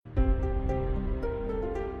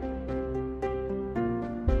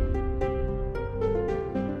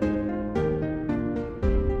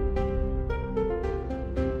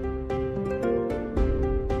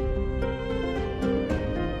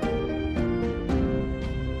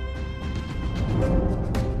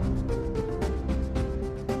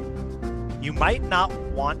might not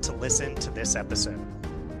want to listen to this episode.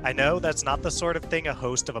 I know that's not the sort of thing a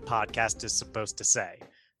host of a podcast is supposed to say.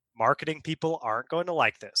 Marketing people aren't going to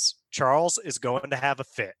like this. Charles is going to have a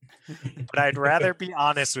fit. But I'd rather be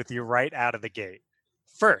honest with you right out of the gate.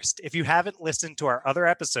 First, if you haven't listened to our other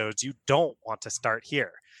episodes, you don't want to start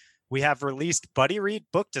here. We have released buddy read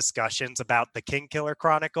book discussions about the Kingkiller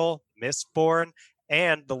Chronicle, Mistborn,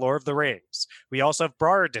 and the Lord of the Rings. We also have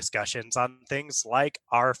broader discussions on things like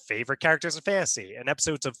our favorite characters in fantasy and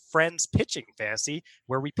episodes of Friends Pitching Fantasy,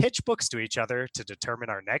 where we pitch books to each other to determine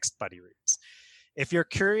our next buddy reads. If you're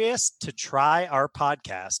curious to try our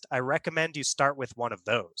podcast, I recommend you start with one of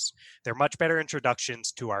those. They're much better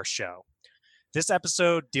introductions to our show. This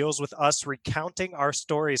episode deals with us recounting our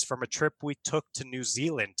stories from a trip we took to New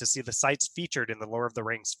Zealand to see the sites featured in the Lord of the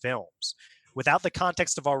Rings films. Without the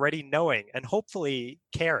context of already knowing and hopefully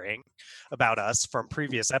caring about us from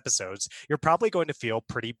previous episodes, you're probably going to feel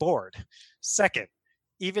pretty bored. Second,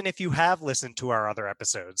 even if you have listened to our other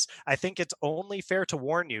episodes, I think it's only fair to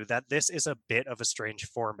warn you that this is a bit of a strange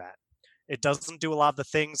format. It doesn't do a lot of the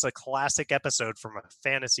things a classic episode from a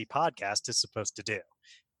fantasy podcast is supposed to do.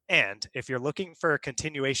 And if you're looking for a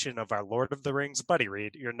continuation of our Lord of the Rings buddy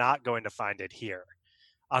read, you're not going to find it here.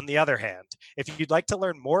 On the other hand, if you'd like to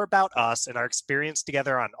learn more about us and our experience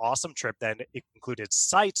together on an awesome trip that included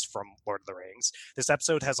sights from Lord of the Rings, this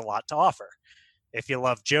episode has a lot to offer. If you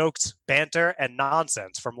love jokes, banter, and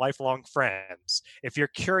nonsense from lifelong friends, if you're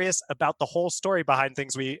curious about the whole story behind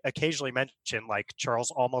things we occasionally mention, like Charles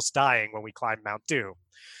almost dying when we climbed Mount Doom,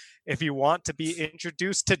 if you want to be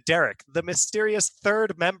introduced to Derek, the mysterious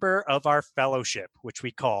third member of our fellowship, which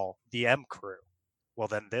we call the M Crew, well,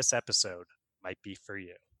 then this episode might be for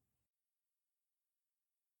you.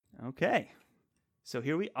 Okay, so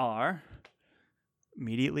here we are,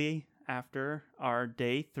 immediately after our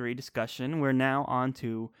day 3 discussion. We're now on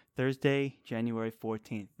to Thursday, January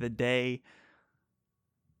 14th, the day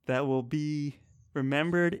that will be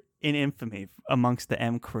remembered in infamy amongst the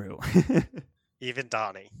M Crew. Even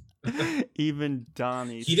Donnie. Even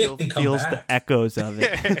Donnie He still didn't come feels back. the echoes of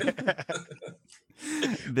it.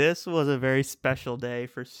 This was a very special day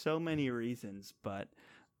for so many reasons, but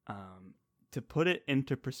to put it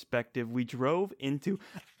into perspective, we drove into...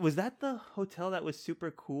 Was that the hotel that was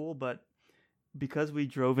super cool, but because we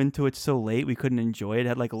drove into it so late, we couldn't enjoy it? It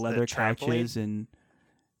had like leather couches, and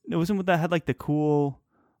it wasn't what that had like the cool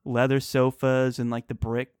leather sofas and like the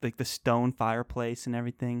brick, like the stone fireplace and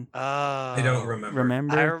everything. I don't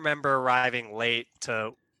remember. I remember arriving late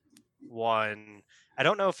to one. I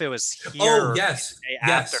don't know if it was here. Oh, yes. Or the day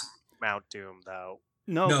Yes. after Mount Doom, though.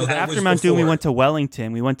 No, No, 'cause that after was Mount Doom, we before. went to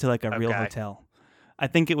Wellington. We went to like a real Okay. hotel. I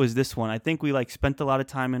think it was this one. I think we like spent a lot of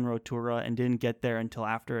time in Rotorua and didn't get there until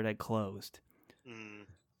after it had closed. Mm.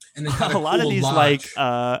 And they had A lot of cool these lodge.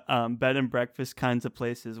 like bed and breakfast kinds of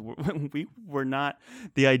places, we were not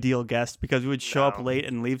the ideal guest because we would show up No. late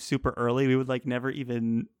and leave super early. We would like never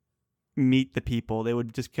even meet the people. They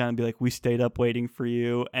would just kind of be like, "We stayed up waiting for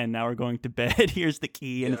you, and now we're going to bed. Here's the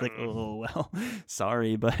key." And it's like, Yeah. "Oh well,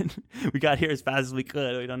 sorry, but we got here as fast as we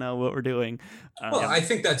could. We don't know what we're doing." Well, I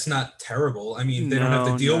think that's not terrible. I mean, they don't have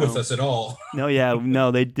No, to deal with no. us at all.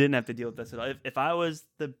 No, they didn't have to deal with this at all. If I was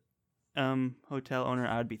the hotel owner,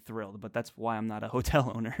 I would be thrilled, but that's why I'm not a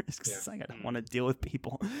hotel owner. It's 'cause I don't want to deal with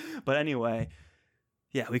people. But anyway,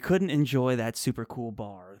 yeah, we couldn't enjoy that super cool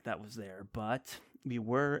bar that was there, but we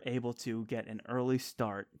were able to get an early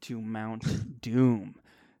start to Mount Doom.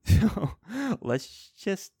 So let's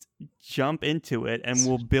just jump into it, and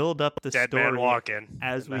we'll build up the Dead story man walking.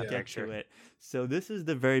 as in we that get picture. to it. So this is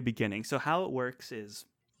the very beginning. So how it works is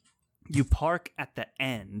you park at the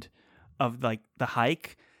end of like the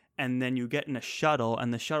hike, and then you get in a shuttle,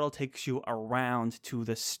 and the shuttle takes you around to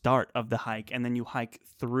the start of the hike, and then you hike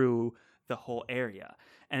through the whole area.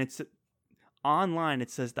 And it's online,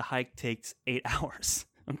 it says the hike takes 8 hours.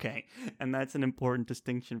 Okay, and that's an important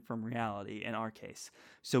distinction from reality in our case.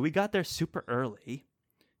 So we got there super early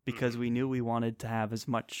because we knew we wanted to have as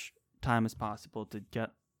much time as possible to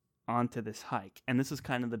get onto this hike. And this is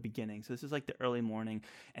kind of the beginning. So this is like the early morning,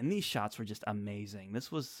 and these shots were just amazing.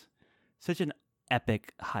 This was such an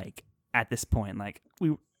epic hike at this point. Like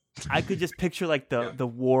I could just picture like the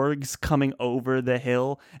wargs coming over the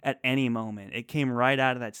hill at any moment. It came right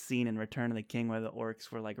out of that scene in Return of the King where the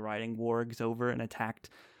orcs were like riding wargs over and attacked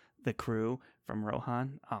the crew from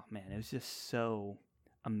Rohan. Oh man, it was just so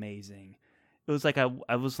amazing. It was like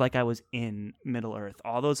I was in Middle Earth.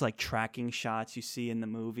 All those like tracking shots you see in the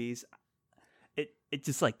movies, it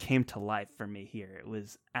just like came to life for me here. It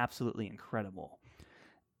was absolutely incredible.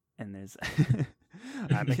 And there's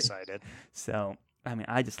I'm excited. So I mean,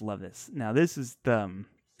 I just love this. Now, this is the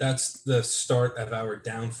That's the start of our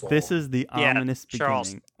downfall. This is the ominous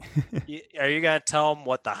Charles, beginning. Are you going to tell them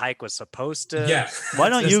what the hike was supposed to? Yeah. Why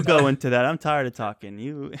don't you go into that? I'm tired of talking.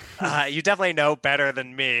 You definitely know better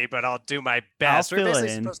than me, but I'll do my best. We're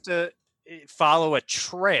basically supposed to follow a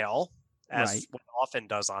trail, as one often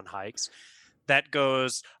does on hikes, that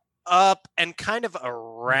goes up and kind of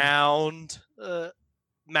around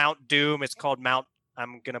Mount Doom. It's called Mount,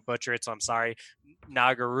 I'm going to butcher it, so I'm sorry,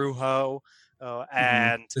 Nagaruho.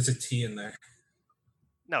 And there's a T in there.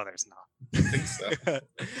 No, there's not. I think so.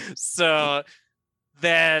 So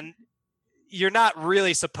then you're not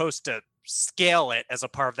really supposed to scale it as a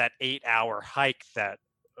part of that 8-hour hike that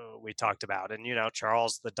we talked about. And,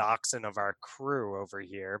 Charles, the dachshund of our crew over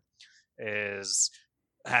here, has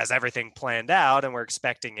everything planned out, and we're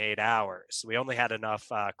expecting 8 hours. We only had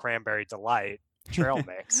enough Cranberry Delight trail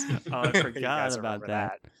mix. Oh, I forgot about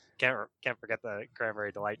that. Can't forget the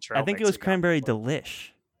Cranberry Delight trail. I think it was Cranberry Delish.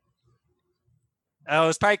 Oh, it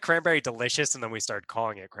was probably Cranberry Delicious, and then we started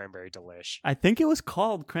calling it Cranberry Delish. I think it was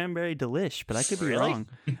called Cranberry Delish, but I could be wrong.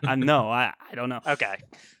 No, I don't know. Okay.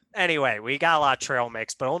 Anyway, we got a lot of trail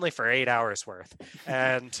mix, but only for 8 hours worth.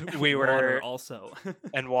 And we were also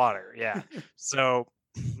and water, yeah. So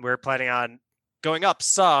we're planning on going up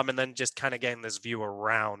some and then just kind of getting this view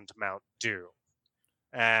around Mount Doom.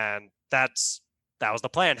 And that was the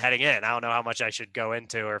plan heading in. I don't know how much I should go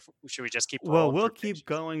into, or should we just keep rolling? Well, we'll keep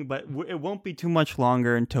going, but it won't be too much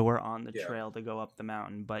longer until we're on the trail to go up the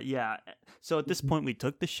mountain. But yeah, so at this point, we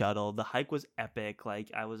took the shuttle. The hike was epic.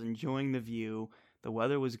 Like, I was enjoying the view. The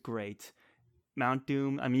weather was great. Mount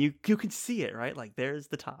Doom, I mean, you can see it, right? Like, there's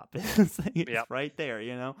the top. It's right there,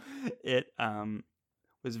 It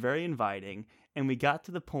was very inviting. And we got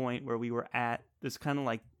to the point where we were at this kind of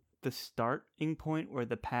like the starting point where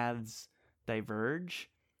the paths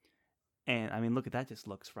diverge. And I mean, look at that, just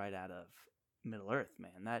looks right out of Middle Earth,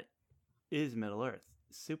 man. That is Middle Earth.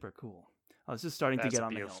 Super cool. I was just starting to get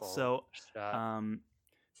on the hill. So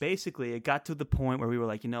basically it got to the point where we were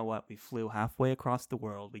like, you know what, we flew halfway across the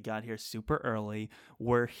world, we got here super early,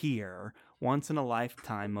 we're here once in a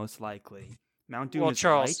lifetime, most likely. Mount Doom is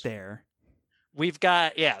Charles, right there. We've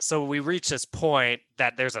got so we reach this point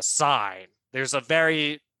that there's a sign. There's a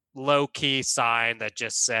very low-key sign that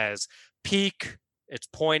just says peak. It's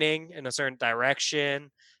pointing in a certain direction,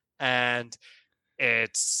 and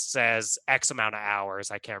it says X amount of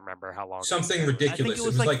hours. I can't remember how long. Something ridiculous. It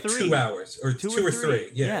was like 2 hours or two or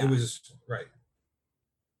three. Yeah, it was right.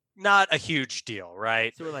 Not a huge deal,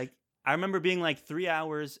 right? So we're like, I remember being like 3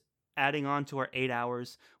 hours, adding on to our 8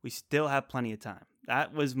 hours. We still have plenty of time.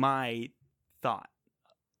 That was my thought.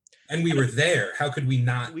 And we were there. How could we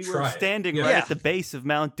not we try were standing right at the base of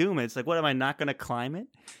Mount Doom. It's like, what, am I not going to climb it?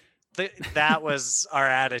 That was our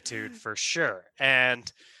attitude for sure. And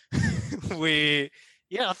we,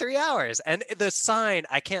 3 hours. And the sign,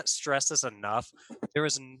 I can't stress this enough. There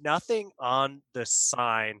was nothing on the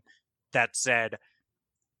sign that said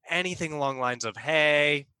anything along the lines of,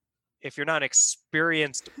 hey, if you're not an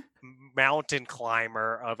experienced mountain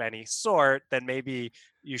climber of any sort, then maybe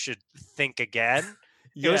you should think again.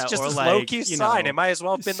 It was just a low-key sign. It might as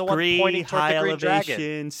well have been the one pointing toward the Green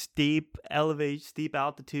Dragon. Steep elevation, steep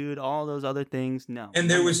altitude, all those other things. No.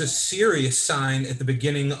 And there was a serious sign at the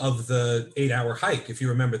beginning of the 8-hour hike, if you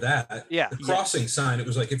remember that. Yeah. The crossing sign. It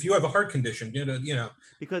was like, if you have a heart condition,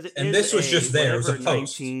 Because this was just there. It was a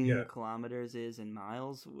post. 19 kilometers is in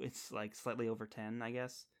miles. It's like slightly over 10, I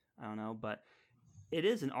guess. I don't know, but it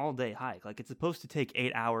is an all-day hike. Like, it's supposed to take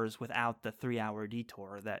 8 hours without the 3-hour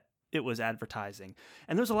detour that it was advertising.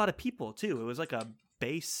 And there's a lot of people too. It was like a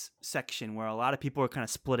base section where a lot of people were kind of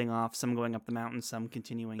splitting off, some going up the mountain, some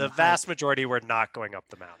continuing. The vast majority were not going up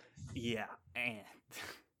the mountain. Yeah.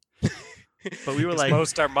 But we were like,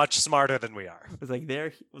 most are much smarter than we are. It was like,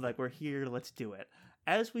 we're here, let's do it.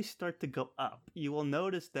 As we start to go up, you will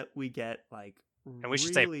notice that we get like, and we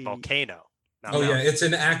should say volcano. It's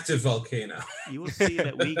an active volcano. You will see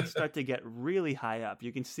that we start to get really high up.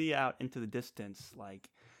 You can see out into the distance, like,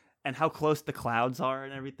 and how close the clouds are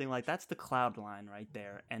and everything. Like, that's the cloud line right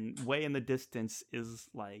there. And way in the distance is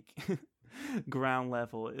like ground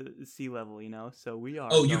level, sea level, So we are.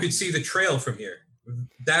 Oh, you can see the trail from here.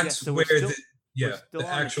 That's where the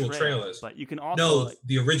actual trail is. But you can also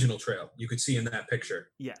the original trail. You could see in that picture.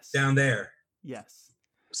 Yes. Down there. Yes.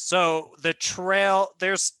 So the trail,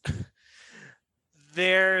 there's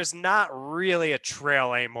not really a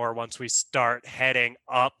trail anymore once we start heading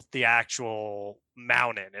up the actual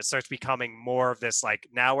mountain. It starts becoming more of this, like,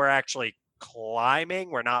 now we're actually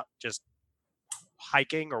climbing. We're not just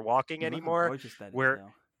hiking or walking anymore. We're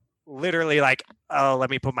literally like, oh, let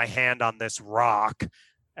me put my hand on this rock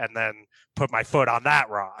and then put my foot on that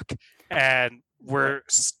rock. And we're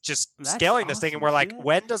just That's scaling this thing, and awesome we're like, shit.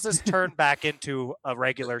 when does this turn back into a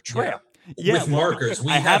regular trail? Yeah, With markers.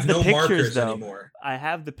 We I have the no pictures, markers though. anymore. I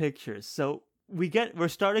have the pictures. So we're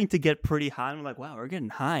starting to get pretty high. And we're like, wow, we're getting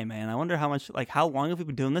high, man. I wonder how long have we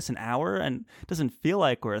been doing this? An hour? And it doesn't feel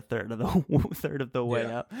like we're a third of the way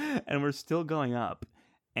Yeah. up, and we're still going up.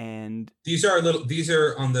 And These are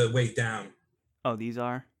on the way down. oh, these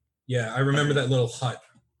are. Yeah, I remember that little hut.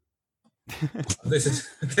 This is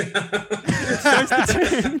It starts to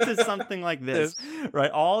turn into something like this,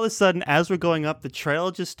 right? All of a sudden, as we're going up, the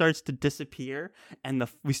trail just starts to disappear, and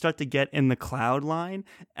we start to get in the cloud line,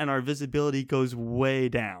 and our visibility goes way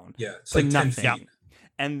down. Yeah, it's to like 10 nothing. feet.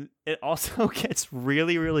 And it also gets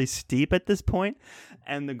really, really steep at this point,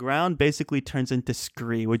 and the ground basically turns into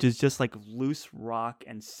scree, which is just like loose rock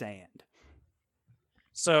and sand.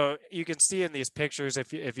 So you can see in these pictures,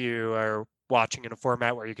 if you are watching in a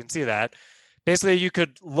format where you can see that, basically you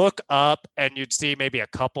could look up and you'd see maybe a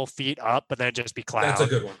couple feet up, but then just be cloud. That's a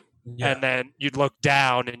good one. Yeah. And then you'd look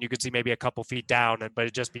down and you could see maybe a couple feet down, but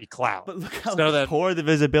it'd just be cloud. But look how So then- poor the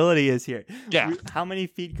visibility is here. Yeah. How many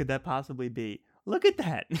feet could that possibly be? Look at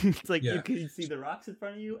that. It's like Yeah. you can see the rocks in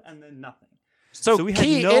front of you and then nothing. So we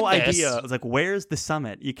key had no in this- idea. It was like, where's the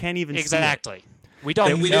summit? You can't even Exactly. We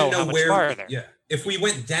don't And we know didn't how know much where. farther. Yeah, if we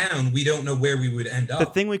went down, we don't know where we would end see up. it.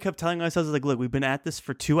 The thing we kept telling ourselves is like, look, we've been at this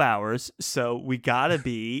for 2 hours, so we gotta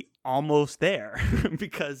be almost there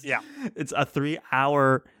because Yeah. it's a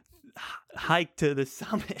 3-hour hike to the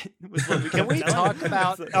summit. was what Can we kept telling talk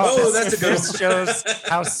ourselves. about? Oh, that's a good This shows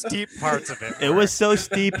how steep parts of it. It were. was so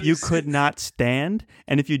steep you could not stand,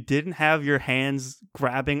 and if you didn't have your hands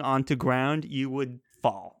grabbing onto ground, you would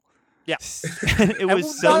fall. Yeah. it And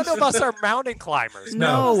was so. none of us are mountain climbers.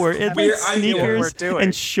 No, we're in We're- like I knew what we're sneakers doing.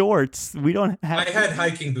 and shorts. We don't have. I had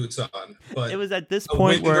hiking boots on, but It was at this a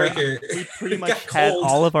point where windbreaker. we pretty It much got had cold.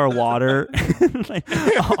 all of our water, like,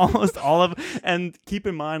 almost all of. And keep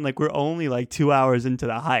in mind, like we're only like 2 hours into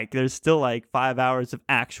the hike. There's still like 5 hours of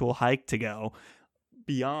actual hike to go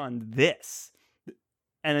beyond this.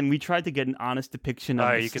 And then we tried to get an honest depiction of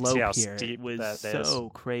Oh, the you can slope see how here. steep It was that is. so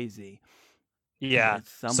crazy. Yeah. It's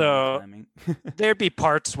someone So climbing. there'd be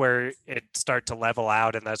parts where it start to level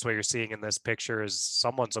out, and that's what you're seeing in this picture is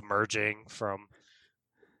someone's emerging from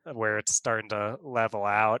where it's starting to level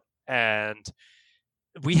out. And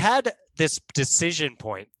we had this decision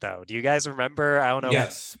point, though. Do you guys remember? I don't know.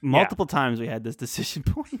 Yes. Multiple times we had this decision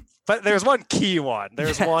point. But there's one key one.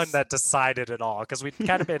 There's one Yes. that decided it all, because we've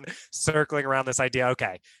kind of been circling around this idea.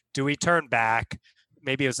 Okay, do we turn back?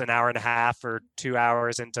 Maybe it was an hour and a half or 2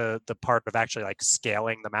 hours into the part of actually like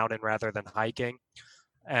scaling the mountain rather than hiking.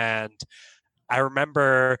 And I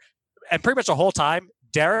remember, and pretty much the whole time,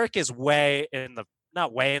 Derek is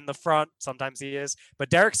not way in the front. Sometimes he is, but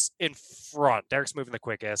Derek's in front. Derek's moving the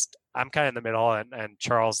quickest. I'm kind of in the middle, and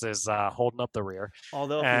Charles is holding up the rear.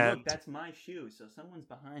 Although, if you look, And- that's my shoe, so someone's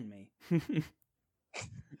behind me.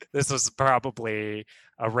 This was probably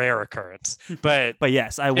a rare occurrence, but But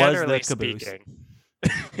yes, I was the generally caboose. speaking.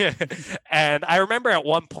 And I remember at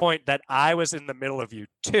one point that I was in the middle of you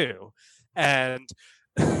too, and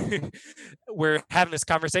we're having this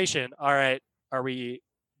conversation. All right, are we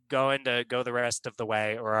going to go the rest of the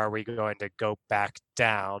way, or are we going to go back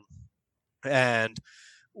down? And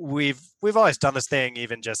we've always done this thing,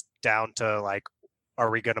 even just down to like, are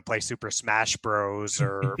we going to play Super Smash Bros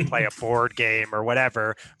or play a board game or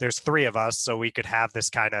whatever? There's 3 of us, so we could have this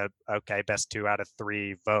kind of, okay, best 2 out of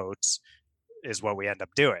 3 votes is what we end up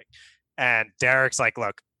doing. And Derek's like,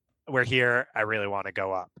 look, we're here. I really want to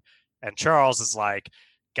go up. And Charles is like,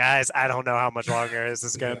 guys, I don't know how much longer this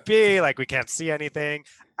is going to be. Like, we can't see anything.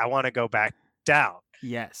 I want to go back down.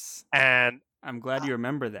 Yes. And I'm glad you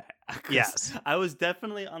remember that. 'Cause yes, I was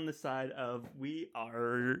definitely on the side of we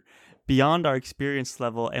are beyond our experience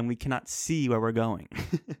level and we cannot see where we're going.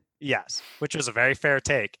 yes, which was a very fair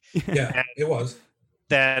take. Yeah, it was.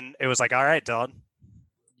 Then it was like, all right, Dylan,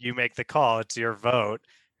 you make the call. It's your vote.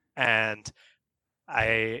 And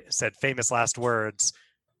I said famous last words.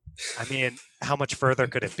 I mean, how much further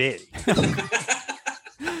could it be?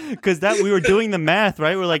 Because that we were doing the math,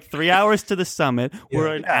 right? We're like 3 hours to the summit. We're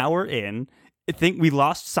Yeah. an hour in. I think we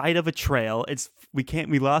lost sight of a trail.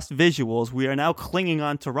 We lost visuals. We are now clinging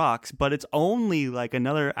onto rocks, but it's only like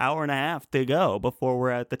another hour and a half to go before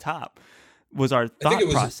we're at the top. was our I thought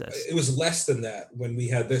think process. it was less than that when we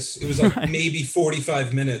had this. It was like Right. maybe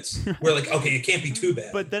 45 minutes. We're like, okay, it can't be too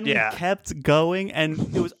bad. But then Yeah. we kept going, and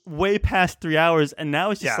it was way past 3 hours, and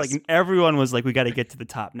now it's just Yes. like everyone was like, we got to get to the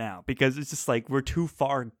top now, because it's just like we're too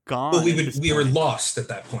far gone. But at this we were point. lost at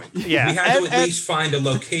that point. Yeah, We had to at and- least find a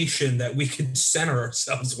location that we could center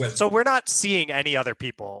ourselves with. So we're not seeing any other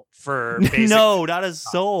people for basically. No, not a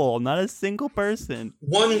soul, not a single person.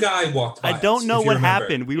 One guy walked by I don't us, know if you what remember.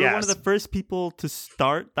 happened. We were one of Yes. the first people to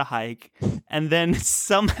start the hike, and then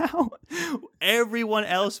somehow everyone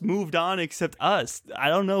else moved on except us. I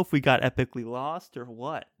don't know if we got epically lost or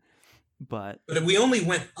what, but But we only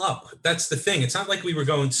went up. That's the thing. It's not like we were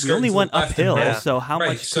going we straight only to the went left and uphill. right. Yeah. So how Right.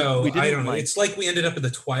 much? So we didn't I don't know. like. It's like we ended up in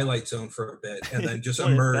the twilight zone for a bit and then just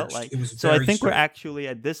what it felt emerged. like. It was So I very think we're straight. actually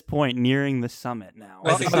at this point nearing the summit now.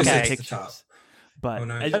 I think From this the is the pictures. top. But Oh,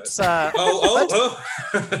 no, I- Let's Oh.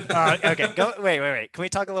 okay. Go. Wait. Can we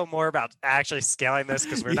talk a little more about actually scaling this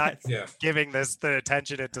because we're not Yes. Yeah. giving this the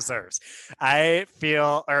attention it deserves? I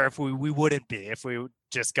feel, or if we wouldn't be if we would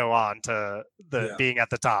just go on to the Yeah. being at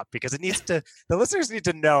the top because it needs to. The listeners need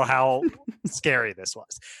to know how scary this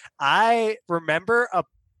was. I remember a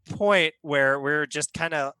point where we were just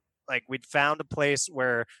kind of like we'd found a place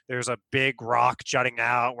where there's a big rock jutting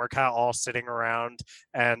out. We're kind of all sitting around,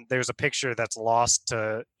 and there's a picture that's lost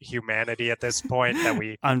to humanity at this point that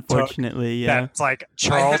we Unfortunately, yeah. that's like I have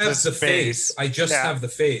Charles's the face. I just Yeah. have the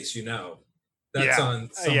face, you know. That's Yeah. on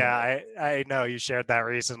somewhere. Yeah, I know you shared that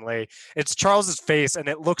recently. It's Charles's face, and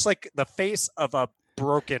it looks like the face of a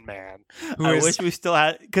broken man. Who I is- wish we still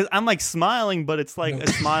had, because I'm like smiling, but it's like No. a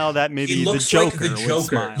smile that maybe He the looks Joker like the would Joker.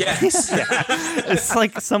 smile. Yes. It's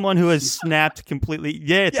like someone who has snapped completely.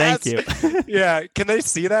 Yeah, thank you. Yeah, can they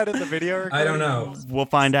see that in the video? I don't recording? know. We'll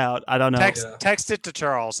find out. I don't know. Yeah. Text it to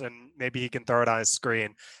Charles, and maybe he can throw it on his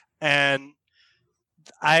screen. And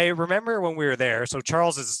I remember when we were there. So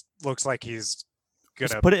Charles looks like he's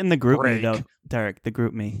Just gonna. put it in the group me break. though, Derek. The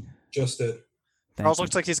group me. Just did. Thank Charles you.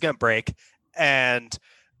 looks like he's gonna break, and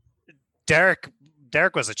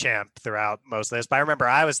Derek was a champ throughout most of this. But I remember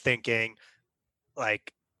I was thinking,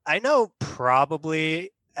 like, I know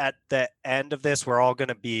probably at the end of this we're all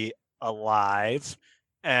gonna be alive,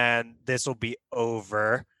 and this will be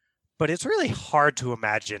over. But it's really hard to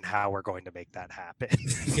imagine how we're going to make that happen.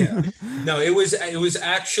 Yeah. No, it was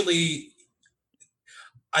actually,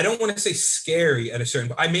 I don't want to say scary at a certain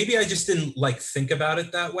point. Maybe I just didn't like think about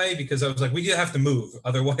it that way because I was like, we just have to move.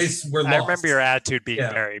 Otherwise we're lost. I remember your attitude being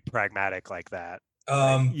Yeah. very pragmatic like that.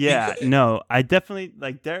 Yeah, because- no, I definitely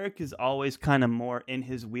like Derek is always kind of more in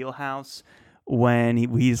his wheelhouse when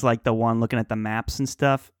he's like the one looking at the maps and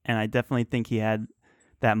stuff, and I definitely think he had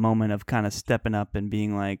that moment of kind of stepping up and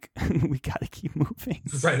being like, we gotta keep moving.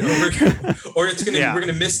 Right. Or it's gonna Yeah. we're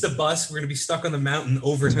gonna miss the bus. We're gonna be stuck on the mountain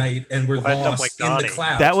overnight, and we're We'll end up lost like in the Donnie.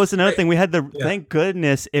 clouds. That was another Right. thing. We had the Yeah. thank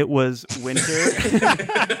goodness it was winter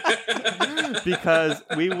because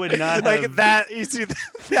we would not Like have that, you see,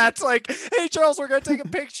 that's like, hey Charles, we're gonna take a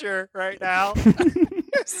picture right now.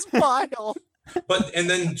 Smile. But and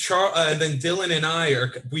then Dylan and I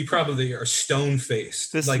we probably are stone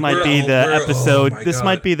faced. This might be the episode. Oh This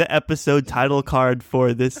might be the episode title card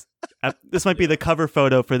for this. This might be the cover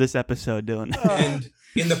photo for this episode, Dylan. And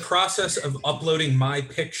in the process of uploading my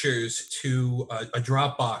pictures to a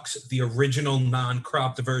Dropbox, the original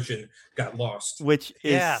non-cropped version got lost. Which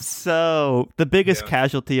is Yes. so the biggest Yeah.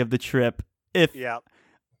 casualty of the trip. If Yeah,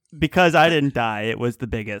 because I didn't die, it was the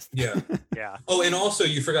biggest. Yeah. yeah. Oh, and also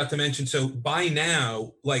you forgot to mention. So by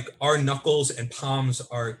now, like our knuckles and palms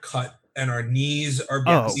are cut, and our knees are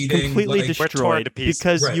Oh, bleeding. completely like, We're torn destroyed to pieces.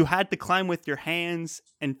 because Right. you had to climb with your hands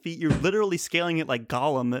and feet. You're literally scaling it like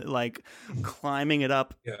Gollum, like climbing it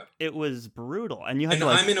up. Yeah. It was brutal, and you had And to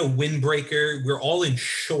like. I'm in a windbreaker. We're all in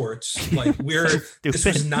shorts. Like this was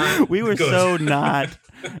stupid. not. We were good. so not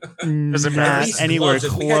was not embarrassing. anywhere Gloves.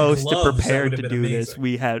 If we had close gloves, to that prepared would to have do been this.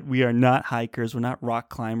 amazing. We are not hikers. We're not rock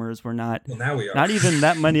climbers. We're not Well, now we are. not even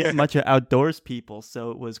that much outdoors people.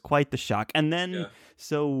 So it was quite the shock. And then Yeah.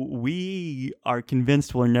 so we are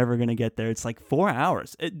convinced we're never going to get there. It's like 4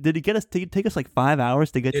 hours. Did it take us like 5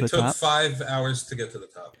 hours to get to It the took top? 5 hours to get to the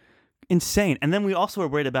top. Insane. And then we also were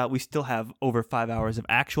worried about we still have over 5 hours of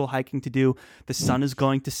actual hiking to do. The sun is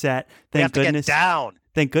going to set. We have Thank to goodness. get down.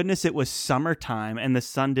 Thank goodness it was summertime and the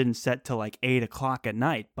sun didn't set till like 8 o'clock at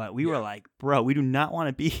night. But we were Yeah. like, bro, we do not want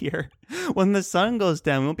to be here when the sun goes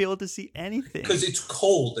down. We won't be able to see anything. Because it's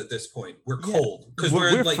cold at this point. We're Yeah. cold. Because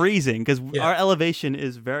We're like, freezing because Yeah. our elevation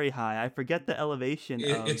is very high. I forget the elevation,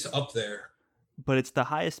 it's up there. but it's the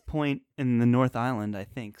highest point in the North Island, I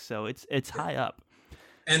think. So it's high up.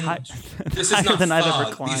 And Hi- this is higher not than I've ever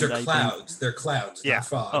fog. climbed. These are I think. clouds. They're clouds, Yeah. not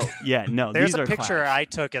fog. Oh yeah, no. There's these a are picture clouds. I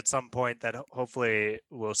took at some point that hopefully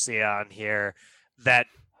we'll see on here that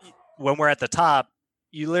when we're at the top,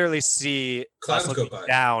 you literally see Clouds us go looking by.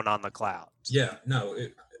 down on the clouds. Yeah, no,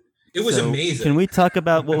 it was So, amazing. Can we talk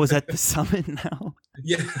about what was at the summit now?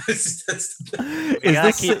 Yeah, that's We Is gotta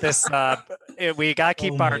this- keep this. We gotta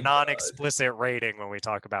keep Oh our my God. non-explicit rating when we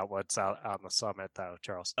talk about what's out on the summit, though,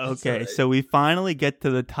 Charles. Okay, right. so we finally get to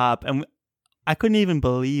the top, and I couldn't even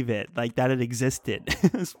believe it, like that it existed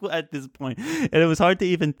at this point, and it was hard to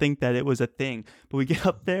even think that it was a thing. But we get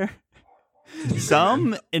up there,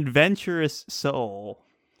 some adventurous soul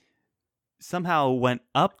somehow went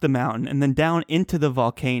up the mountain and then down into the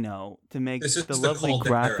volcano to make This is the the lovely caldera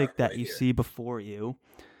graphic that right you here. see before you.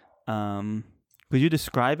 Could you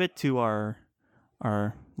describe it to our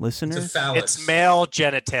listeners? It's a phallus. It's male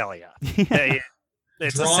genitalia. Yeah.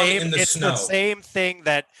 It's the Drawn same. in the It's snow. the same thing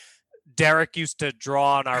that Derek used to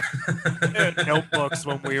draw on our notebooks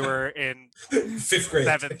when we were in 5th grade,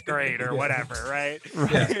 7th grade or Yeah. whatever, right?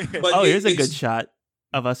 Right. But Oh, here's a it's good shot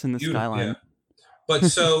of us in the beautiful, skyline. yeah. But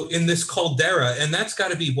so in this caldera, and that's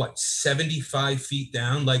got to be what 75 feet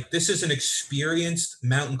down. Like this is an experienced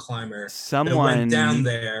mountain climber that Someone went down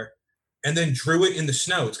there and then drew it in the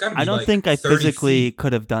snow. It's got to be. I don't like think I 30 physically feet.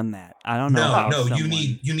 could have done that. I don't know. No, how no, you someone-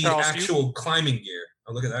 need Charles, you- actual climbing gear.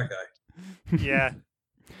 Oh, look at that guy. Yeah,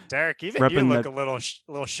 Derek, even Repping you look the- a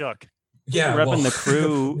little shook. Yeah, repping the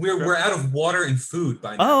crew. We're out of water and food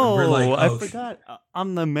by now. Oh, and we're like, I oh, forgot.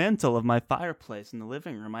 On the mantle of my fireplace in the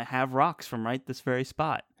living room, I have rocks from right this very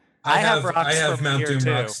spot. I have rocks I have from Mount here, Doom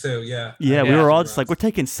too. rocks too. Yeah. Yeah, I we have were all some just like, rocks. we're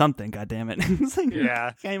taking something, goddammit. It's like,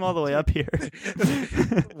 Yeah. came all the way up here.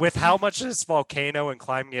 With how much this volcano and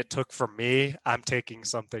climbing it took from me, I'm taking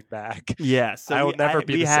something back. Yeah, so I will never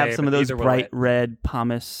be we the have same, some of and those neither will bright it. red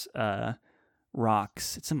pumice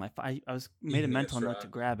rocks. It's in my. I was made a Igneous mental note rock. to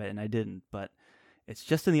grab it, and I didn't, but it's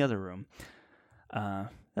just in the other room.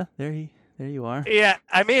 There you are. Yeah,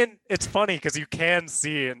 I mean, it's funny because you can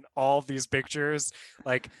see in all of these pictures,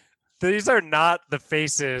 like, these are not the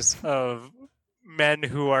faces of men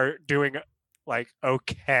who are doing, like,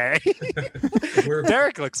 okay. We're-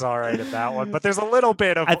 Derek looks all right at that one, but there's a little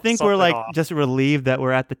bit of I think we're something like off. just relieved that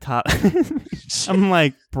we're at the top. I'm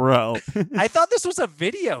like, bro. I thought this was a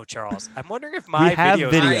video, Charles. I'm wondering if my have video.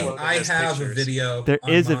 video. I have a video. There on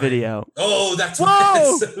is a mine. video. Oh, that's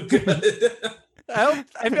Whoa! so good. I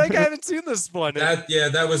feel like I haven't seen this one. that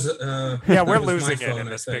was. Yeah, that we're was my losing it phone, in I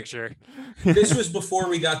this think. picture. This was before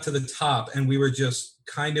we got to the top, and we were just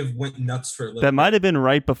kind of went nuts for a little. That might have been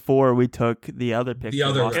right before we took the other picture.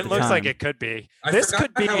 other lost one. It the looks like time. it could be. I This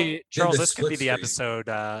forgot could how be did Charles. the This could be split the screen.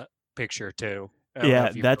 episode picture too. I don't know Yeah,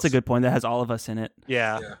 if you that's a noticed. good point. That has all of us in it.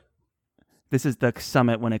 Yeah. Yeah. This is the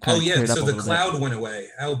summit when it kind Oh of yeah, cleared up so a the little cloud bit. went away.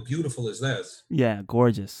 How beautiful is this? Yeah,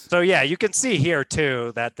 gorgeous. So yeah, you can see here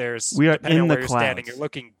too that there's We are depending in on the where you're standing, clouds. you're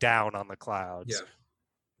looking down on the clouds. Yeah.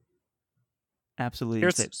 Absolutely.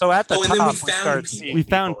 Here's, insane. so at the Oh, and top, then we we found started people. seeing We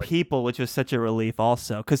found people. people, which was such a relief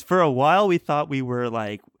also. Because for a while we thought we were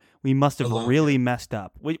like, we must have Alone, really yeah. messed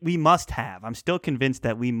up. We must have. I'm still convinced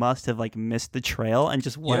that we must have like missed the trail and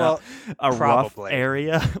just went Well, up a rough probably.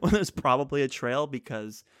 area when there's probably a trail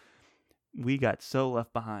because we got so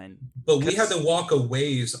left behind. But we had to walk a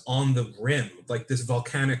ways on the rim, like this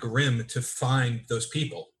volcanic rim, to find those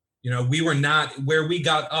people. You know, we were not where we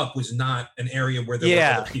got up was not an area where there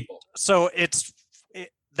Yeah. were other people. So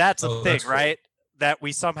that's a Oh, thing, that's cool. right? That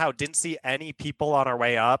we somehow didn't see any people on our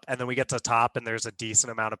way up, and then we get to the top, and there's a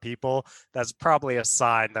decent amount of people. That's probably a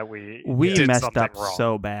sign that we did messed something up wrong.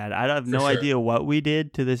 so bad. I have For no sure. idea what we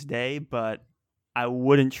did to this day, but I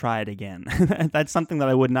wouldn't try it again. That's something that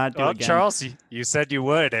I would not do Well, again. Charles, you said you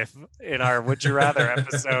would if in our Would You Rather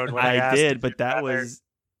episode. When I asked did, if but you'd that rather was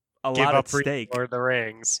a give lot up at reading stake. Lord of the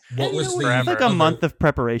Rings, What And, was you know, the forever. it's like a other- month of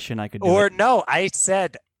preparation I could do or it. no? I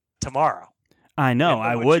said tomorrow. I know, in the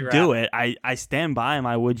I Would would You do Rather. it. I stand by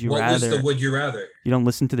my would you What was rather. the would you rather? You don't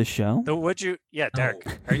listen to the show? The would you? Yeah, Derek.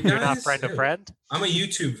 No. Are you not Guys, friend to hey. friend? I'm a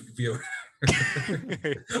YouTube viewer.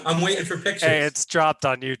 I'm waiting for pictures. Hey, it's dropped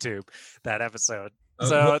on YouTube. That episode. Uh,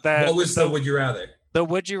 so what, that what was so the would you rather? the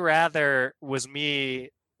would you rather was me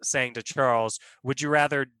saying to Charles, would you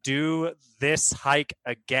rather do this hike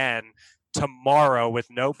again tomorrow with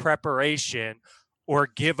no preparation or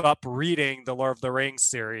give up reading the Lord of the Rings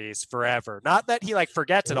series forever? Not that he like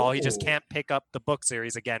forgets it all, he just Ooh. can't pick up the book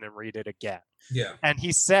series again and read it again. Yeah. And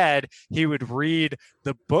he said he would read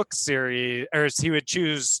the book series, or he would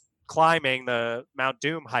choose climbing the Mount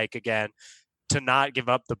Doom hike again to not give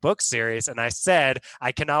up the book series. And I said,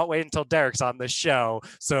 I cannot wait until Derek's on the show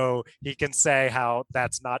so he can say how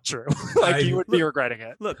that's not true. Like he would be regretting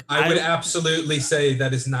it. Look, I would absolutely say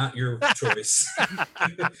that is not your choice.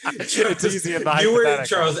 It's easy in the You were, hypothetical.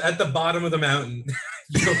 Charles, at the bottom of the mountain.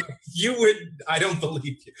 You would. I don't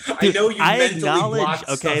believe you. I know you mentally blocked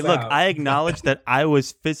okay, stuff look, out. I acknowledge that I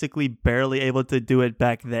was physically barely able to do it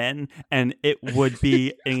back then, and it would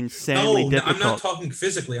be insanely No, difficult. I'm not talking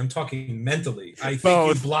physically. I'm talking mentally. I think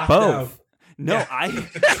Both. you blocked out. No, Yeah. I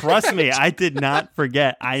trust me, I did not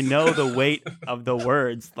forget. I know the weight of the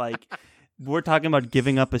words. Like, we're talking about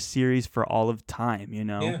giving up a series for all of time, you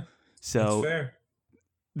know? Yeah, that's So fair.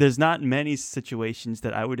 there's not many situations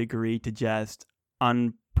that I would agree to just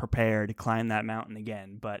unprepared climb that mountain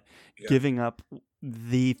again, but Yeah. giving up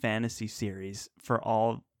the fantasy series for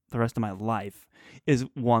all the rest of my life is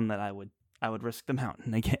one that I would risk the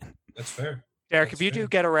mountain again. That's fair. Derek, That's if you do fair.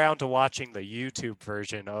 get around to watching the YouTube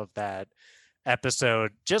version of that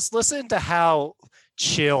episode, just listen to how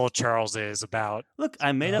chill Charles is about Look,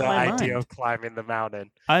 I made up the my idea mind. of climbing the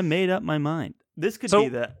mountain. I made up my mind. This could So be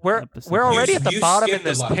the we're episode. already at the You bottom in skipped a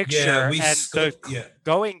this lot. picture, Yeah, we and yeah.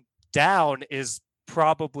 going down is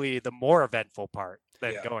probably the more eventful part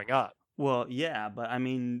than Yeah. going up. Well, yeah, but I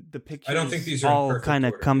mean the pictures I don't think these are in all perfect kind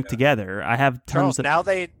of order, come yeah. together. I have Charles, tons of now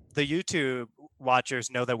the YouTube watchers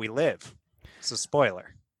know that we live. It's a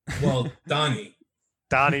spoiler. Well, Donnie.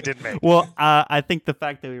 Donnie didn't make it. Well, I think the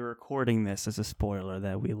fact that we were recording this is a spoiler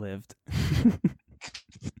that we lived.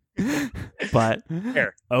 But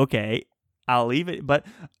Fair. okay, I'll leave it. But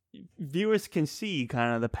viewers can see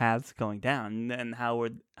kind of the paths going down and how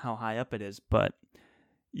high up it is. But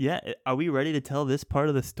yeah, are we ready to tell this part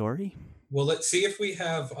of the story? Well, let's see if we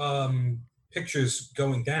have pictures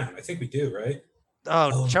going down. I think we do, right?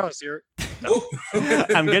 Oh, Charles, you're Oh.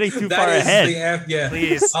 I'm getting too That far is ahead. the yeah.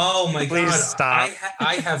 please. Oh my Please god! stop.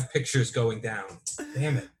 I have pictures going down.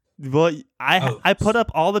 Damn it! Well, Oh. I put up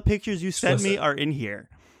all the pictures you sent me Explicit. are in here.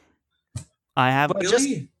 I have Well, just-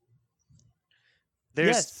 Really?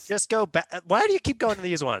 There's Yes. just go back. Why do you keep going to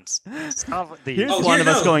these ones? Stop these. Here's Oh, one here of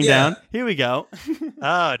us you go. going Yeah. down. Here we go.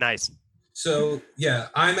 Oh, nice. So yeah,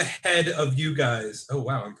 I'm ahead of you guys. Oh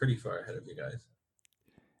wow, I'm pretty far ahead of you guys.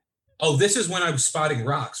 Oh, this is when I was spotting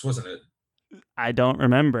rocks, wasn't it? I don't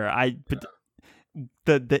remember.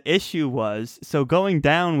 But the issue was, so going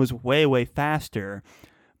down was way faster,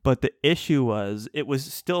 but the issue was it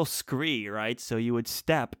was still scree, right? So you would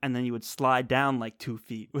step and then you would slide down like 2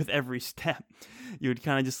 feet with every step. You would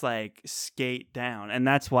kind of just like skate down, and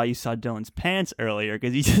that's why you saw Dylan's pants earlier,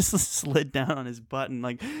 because he just slid down on his butt and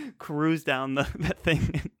like cruised down that thing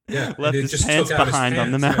and Yeah, left it his just pants took out his behind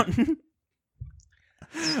on the pants, yeah. mountain.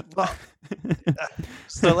 Well,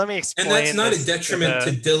 so let me explain. And that's not this a detriment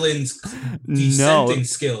to the- Dylan's No. descending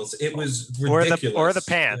skills. It was or ridiculous. the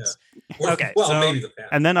pants. Yeah. Or- Okay, Well, so- maybe the pants.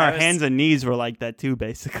 And then I our was- hands and knees were like that too,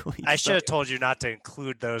 basically. I So- should have told you not to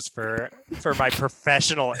include those for my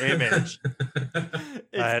professional image.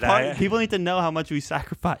 It's But people need to know how much we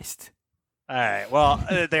sacrificed. All right. Well,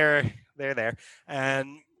 they're there.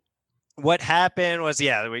 And what happened was,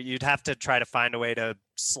 yeah, you'd have to try to find a way to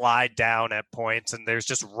slide down at points, and there's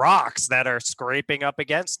just rocks that are scraping up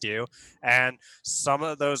against you. And some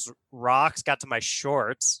of those rocks got to my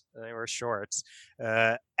shorts. They were shorts,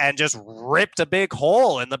 and just ripped a big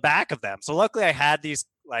hole in the back of them. So luckily, I had these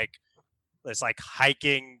this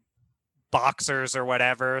hiking boxers or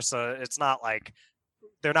whatever. So it's not like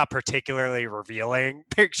they're not particularly revealing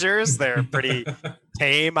pictures. They're pretty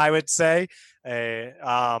tame, I would say.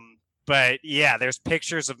 But yeah, there's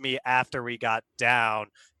pictures of me after we got down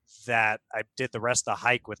that I did the rest of the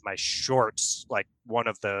hike with my shorts, like one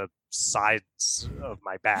of the sides of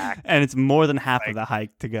my back. And it's more than half Like, of the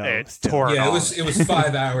hike to go. It's still. torn Yeah, off. it was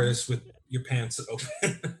 5 hours with your pants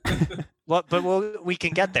open. Well, but we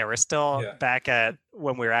can get there. We're still Yeah. back at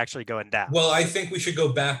when we were actually going down. Well, I think we should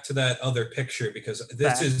go back to that other picture because this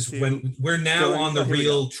Back is to when we're now going- on the here we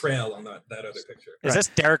real trail on that other picture. Is this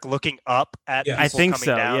Derek looking up at Yeah. people I think coming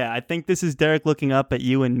so. down? Yeah, I think this is Derek looking up at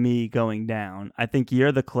you and me going down. I think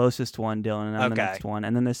you're the closest one, Dylan, and I'm the Okay. next one.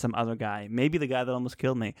 And then there's some other guy, maybe the guy that almost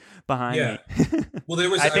killed me, behind Yeah. me. Well, there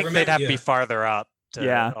was. I think remember, they'd have to yeah. be farther up to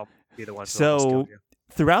Yeah. be the ones who So- almost killed you.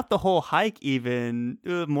 Throughout the whole hike, even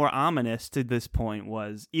more ominous to this point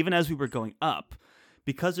was, even as we were going up,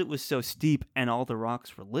 because it was so steep and all the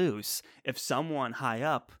rocks were loose, if someone high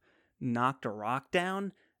up knocked a rock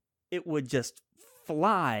down, it would just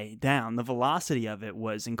fly down. The velocity of it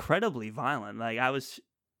was incredibly violent. Like, I was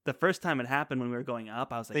the first time it happened when we were going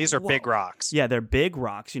up, I was like, These are big "Whoa." rocks. Yeah, they're big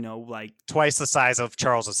rocks, like Twice the size of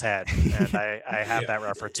Charles's head. And I have that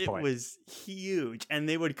reference it point. was huge. And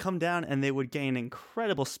they would come down and they would gain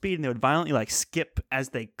incredible speed and they would violently like skip as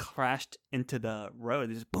they crashed into the road.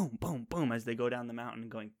 They just boom, boom, boom as they go down the mountain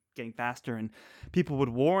getting faster. And people would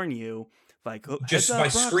warn you like, oh, just heads by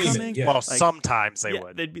up, rock screaming. coming. Yeah. Well, Like, sometimes they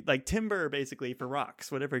would. They'd be like timber basically for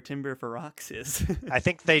rocks, whatever timber for rocks is. I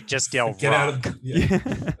think they just yell Get rock. out of yeah.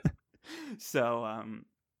 So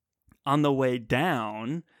on the way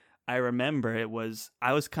down, I remember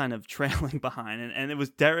I was kind of trailing behind, and it was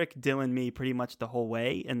Derek, Dylan, me pretty much the whole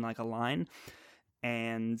way in like a line.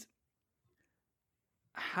 And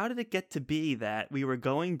how did it get to be that we were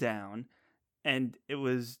going down and it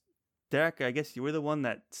was Derek, I guess you were the one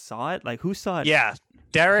that saw it? Like, who saw it? Yeah.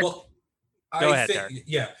 Derek. Well, Go ahead, Derek.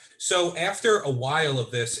 Yeah. So after a while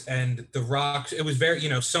of this, and the rocks, it was very,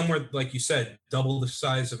 somewhere, like you said, double the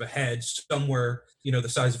size of a head, somewhere, the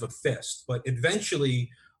size of a fist. But eventually,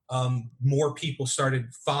 more people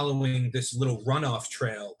started following this little runoff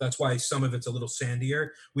trail. That's why some of it's a little sandier.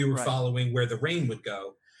 We were following where the rain would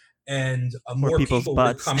go. And more people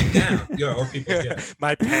were coming down. Or people,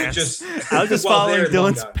 My pants. I was just following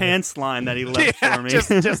Dylan's pants line that he left for me.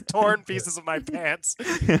 just torn pieces of my pants.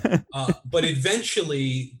 But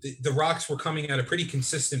eventually, the rocks were coming at a pretty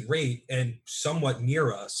consistent rate and somewhat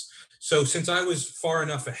near us. So since I was far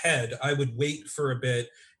enough ahead, I would wait for a bit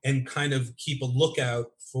and kind of keep a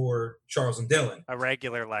lookout for Charles and Dylan. A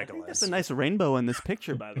regular I think Legolas. that's a nice rainbow in this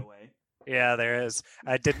picture, by the way. Yeah, there is.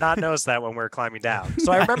 I did not notice that when we were climbing down.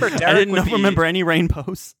 So I remember Derek I didn't remember any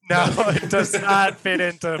rainbows. No, it does not fit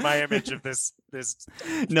into my image of this.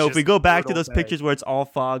 No, if we go back to those day. pictures where it's all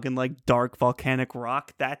fog and like dark volcanic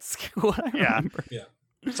rock, that's what I remember. Yeah.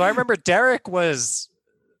 So I remember Derek was,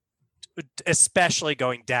 especially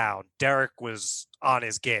going down, Derek was on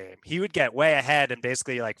his game. He would get way ahead and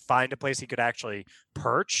basically like find a place he could actually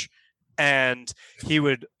perch, and he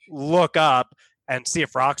would look up and see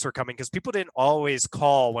if rocks were coming, because people didn't always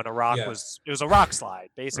call when a rock it was a rock slide,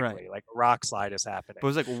 basically. Like a rock slide is happening. But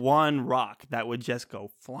it was like one rock that would just go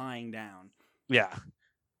flying down. Yeah.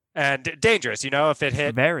 And dangerous, if it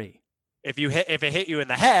hit if it hit you in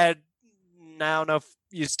the head, now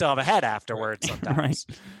you still have a head afterwards sometimes.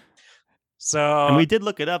 Right. So and we did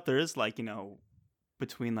look it up. There is like,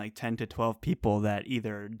 between like 10 to 12 people that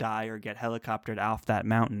either die or get helicoptered off that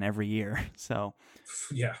mountain every year. So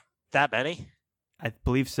yeah. That many? I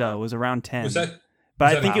believe so. It was around 10.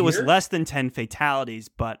 But I think it was less than 10 fatalities,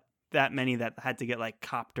 but that many that had to get like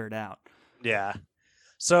coptered out. Yeah.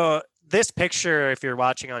 So this picture, if you're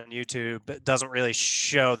watching on YouTube, doesn't really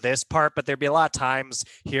show this part, but there'd be a lot of times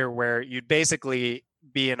here where you'd basically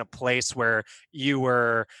be in a place where you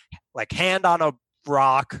were like hand on a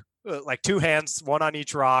rock, like two hands, one on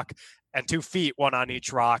each rock, and 2 feet, one on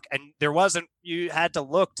each rock. And you had to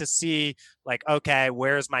look to see like, okay,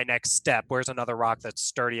 where's my next step? Where's another rock that's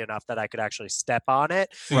sturdy enough that I could actually step on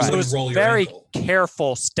it? Right. So it was very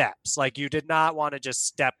careful steps. Like you did not want to just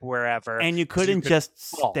step wherever. And you couldn't just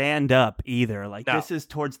stand up either. Like No. This is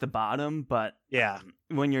towards the bottom, but yeah,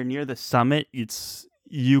 when you're near the summit,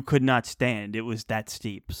 you could not stand. It was that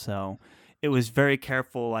steep. So it was very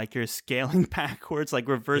careful, like you're scaling backwards, like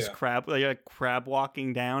reverse crab, like a crab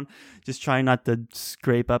walking down, just trying not to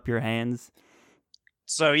scrape up your hands.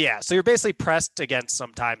 So you're basically pressed against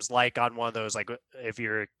sometimes, like on one of those, like if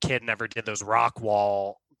you're a kid and never did those rock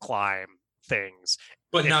wall climb things.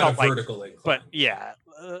 But not a vertical incline. But yeah,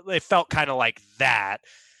 it felt kind of like that.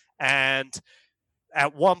 And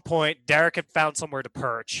at one point, Derek had found somewhere to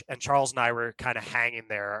perch, and Charles and I were kind of hanging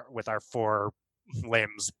there with our 4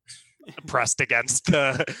 limbs pressed against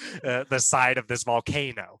the side of this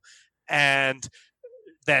volcano. And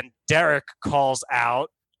then Derek calls out,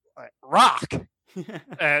 rock.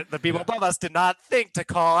 The people above us did not think to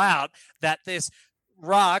call out that this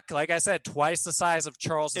rock, like I said, twice the size of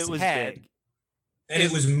Charles's head. Big. And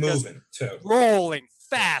it was moving too. Rolling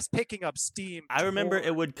fast, picking up steam. I remember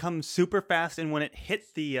it would come super fast, and when it hit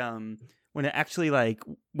when it actually like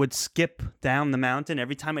would skip down the mountain,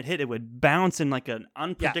 every time it hit, it would bounce in like an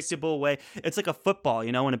unpredictable way. It's like a football,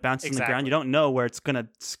 when it bounces on the ground, you don't know where it's going to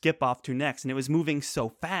skip off to next. And it was moving so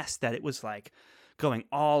fast that it was like going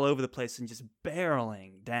all over the place and just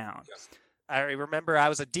barreling down. I remember I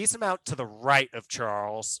was a decent amount to the right of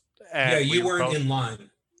Charles. And you weren't in line.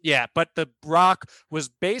 Yeah, but the rock was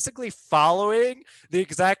basically following the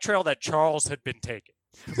exact trail that Charles had been taking.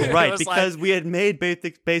 Right, because we had made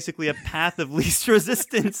basically a path of least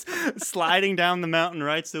resistance sliding down the mountain,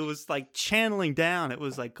 right? So it was like channeling down. It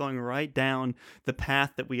was like going right down the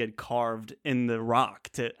path that we had carved in the rock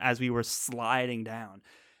as we were sliding down.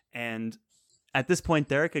 And at this point,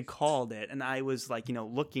 Derek had called it, and I was like,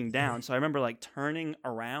 looking down. So I remember like turning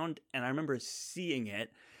around, and I remember seeing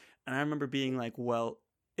it, and I remember being like, well,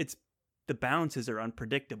 the bounces are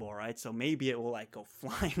unpredictable, right? So maybe it will like go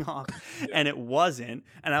flying off, and it wasn't.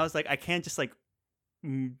 And I was like, I can't just like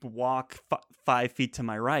walk 5 feet to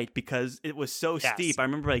my right because it was so steep. I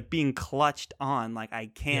remember like being clutched on, like I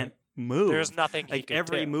can't move. There's nothing like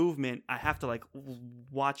every movement I have to like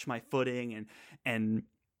watch my footing and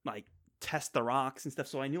like test the rocks and stuff.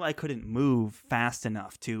 So I knew I couldn't move fast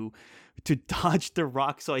enough to dodge the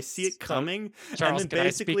rock. So I see it coming. Charles, and then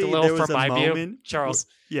basically can I speak a little there was from a my moment, view? Charles.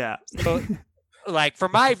 Yeah. So, like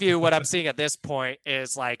from my view, what I'm seeing at this point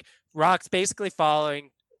is like rocks basically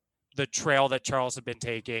following the trail that Charles had been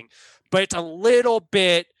taking, but it's a little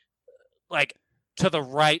bit like to the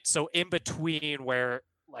right. So in between where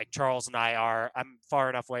like Charles and I are, I'm far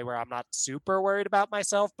enough away where I'm not super worried about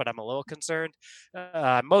myself, but I'm a little concerned.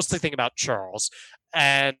 I'm mostly thinking about Charles,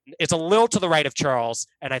 and it's a little to the right of Charles.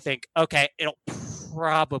 And I think, okay, it'll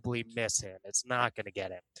probably miss him. It's not going to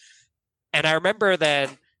get him. And I remember then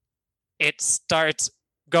it starts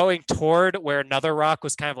going toward where another rock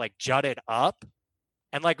was kind of like jutted up.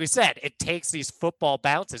 And like we said, it takes these football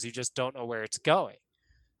bounces. You just don't know where it's going.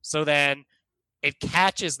 So then it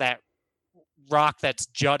catches that rock that's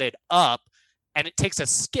jutted up, and it takes a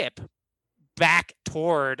skip back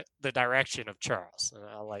toward the direction of Charles. And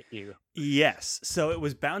I'll let you. Yes. So it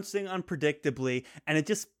was bouncing unpredictably, and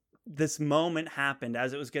this moment happened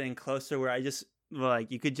as it was getting closer where I just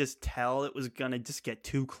like, you could just tell it was going to just get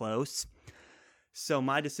too close. So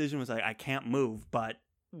my decision was like, I can't move, but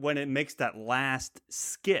when it makes that last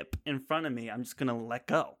skip in front of me, I'm just going to let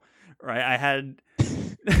go, right? I had,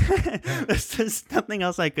 there's nothing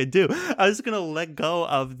else I could do. I was going to let go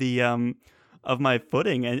of the, of my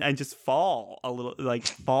footing and just fall a little, like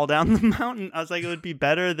fall down the mountain. I was like, it would be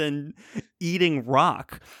better than eating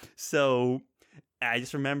rock. So I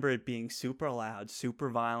just remember it being super loud, super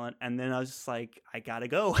violent. And then I was just like, I gotta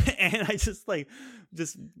go. And I just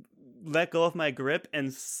let go of my grip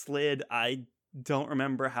and slid. I don't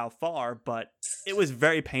remember how far, but it was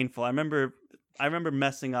very painful. I remember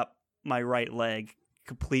messing up my right leg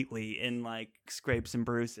completely in like scrapes and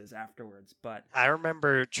bruises afterwards. But I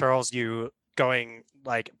remember, Charles, you going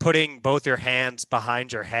like putting both your hands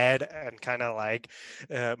behind your head and kind of like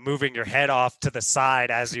moving your head off to the side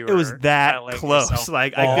as you were. It was that close.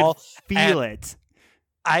 Like I could feel it.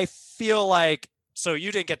 I feel like, so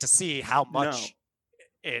you didn't get to see how much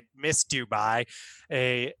it missed you by.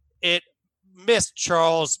 It missed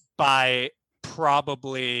Charles by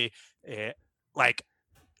probably like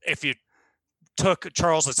if you took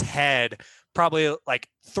Charles's head, probably like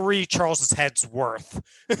 3 Charles's heads worth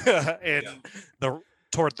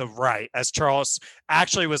toward the right, as Charles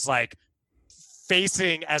actually was like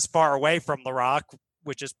facing as far away from the rock,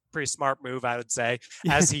 which is a pretty smart move, I would say,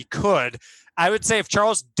 as he could. I would say if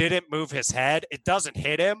Charles didn't move his head, it doesn't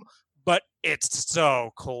hit him, but it's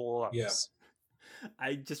so close. Yeah.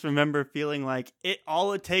 I just remember feeling like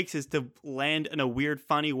all it takes is to land in a weird,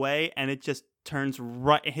 funny way, and it just turns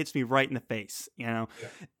right, it hits me right in the face.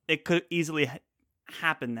 It could easily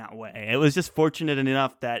happen that way. It was just fortunate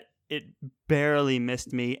enough that it barely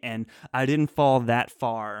missed me, and I didn't fall that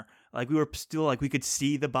far. Like we were still like we could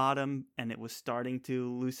see the bottom, and it was starting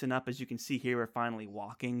to loosen up. As you can see here, we're finally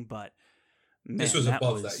walking, but man, this was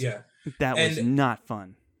above that. Yeah, that was not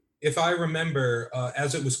fun. If I remember,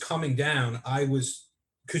 as it was coming down,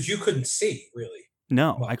 because you couldn't see really.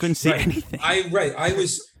 No, much. I couldn't see anything. I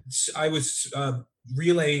was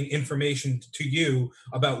relaying information to you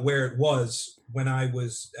about where it was when I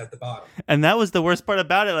was at the bottom. And that was the worst part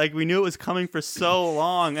about it. Like we knew it was coming for so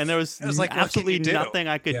long, and there was like, absolutely nothing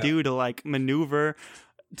I could do to like maneuver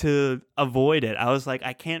to avoid it. I was like,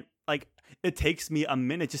 I can't, like, it takes me a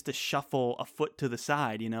minute just to shuffle a foot to the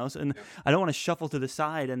side, So, and I don't want to shuffle to the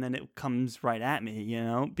side and then it comes right at me,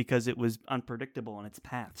 because it was unpredictable in its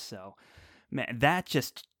path. So, man, that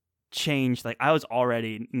just changed. Like I was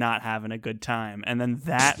already not having a good time, and then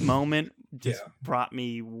that moment just brought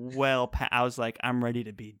me I was like, I'm ready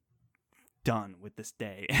to be done with this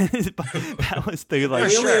day. That was the like.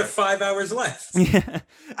 We only have 5 hours left. Yeah,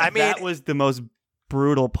 I mean, that was the most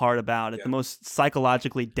brutal part about it. The most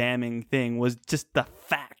psychologically damning thing was just the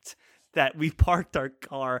fact that we parked our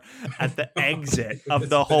car at the exit of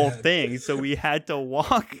the whole thing. So we had to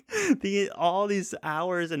walk all these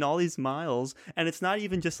hours and all these miles. And it's not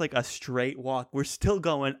even just like a straight walk. We're still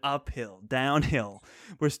going uphill, downhill.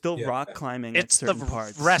 We're still rock climbing at certain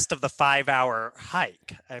parts. It's the rest of the 5-hour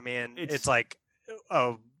hike. I mean, it's like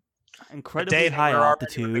incredibly high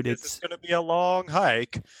altitude. It's going to be a long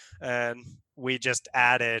hike. And we just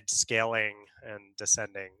added scaling and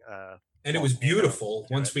descending. And it was beautiful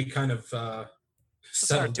once we kind of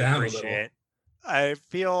settled down a little. I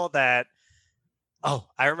feel that. Oh,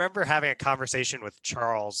 I remember having a conversation with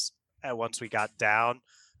Charles once we got down,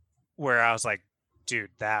 where I was like,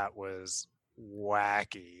 "Dude, that was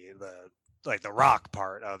wacky." The rock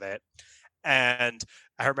part of it. And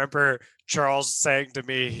I remember Charles saying to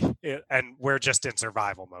me, and we're just in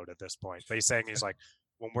survival mode at this point, but he's like,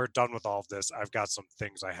 when we're done with all of this, I've got some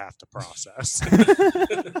things I have to process.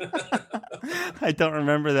 I don't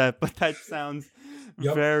remember that, but that sounds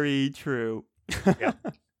very true.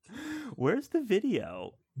 Yep. Where's the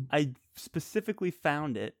video? I specifically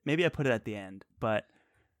found it. Maybe I put it at the end, but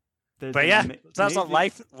that's a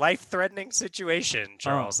life-threatening situation,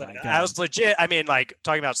 Charles. I was legit. I mean, like,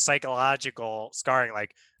 talking about psychological scarring.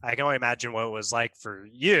 Like, I can only imagine what it was like for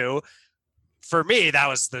you. For me, that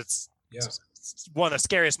was one of the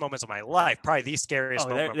scariest moments of my life. Probably the scariest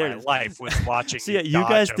moment of my life was watching. So yeah, you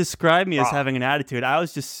guys described me as having an attitude. I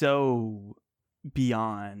was just so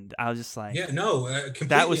beyond. I was just like, completely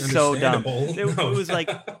that was so dumb. It was like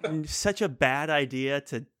such a bad idea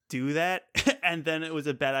to do that, and then it was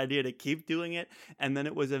a bad idea to keep doing it, and then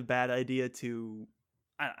it was a bad idea to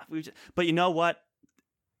but you know what,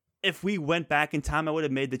 if we went back in time, I would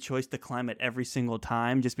have made the choice to climb it every single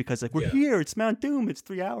time, just because we're here, it's Mount Doom, it's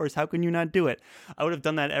 3 hours, how can you not do it? I would have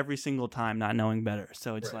done that every single time, not knowing better.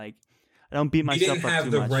 So it's like, I don't beat myself up too much.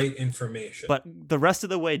 You didn't have the right information. But the rest of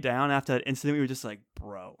the way down after that incident, we were just like,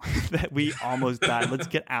 bro, that we almost died, let's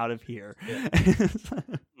get out of here.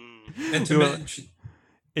 And to mention,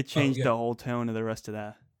 it changed the whole tone of the rest of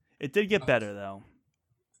that. It did get better, though.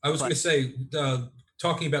 I was going to say,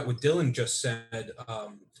 talking about what Dylan just said,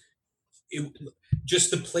 just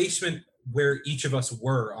the placement where each of us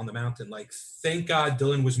were on the mountain. Like, thank God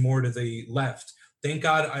Dylan was more to the left. Thank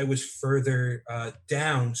God I was further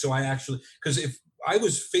down. So because if I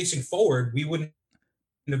was facing forward, we wouldn't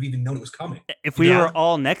have even known it was coming. If we were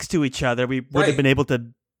all next to each other, we would have been able to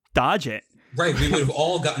dodge it. Right. We would have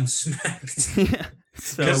all gotten smacked.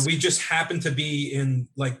 Because we just happened to be in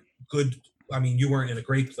good. I mean, you weren't in a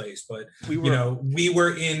great place, but we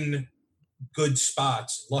were in good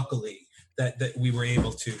spots. Luckily, that we were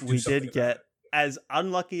able to. We did get as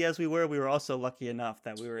unlucky as we were also lucky enough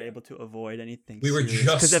that we were able to avoid anything. We were just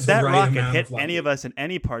because if that rock had hit any of us in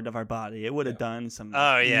any part of our body, it would have done some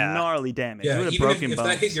gnarly damage. Yeah, it would have broken if bones.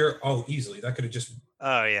 that hit your easily, that could have just.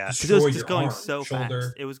 Oh yeah, because it was just going so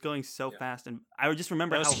fast. It was going so fast, and I just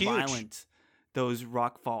remember how violent those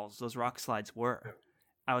rock falls, those rock slides were. Yeah.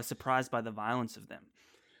 I was surprised by the violence of them.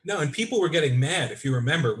 No, and people were getting mad, if you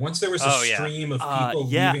remember. Once there was a stream of people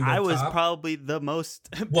leaving the I top. was probably the most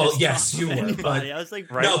well, yes, you were. But, I was like,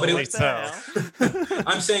 no, but it was so.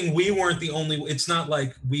 I'm saying we weren't the only. It's not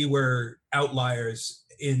like we were outliers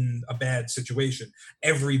in a bad situation.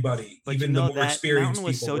 Everybody, but even the more experienced people, mountain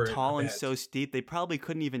was so were tall and so steep. They probably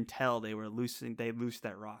couldn't even tell they were loosing. They loosed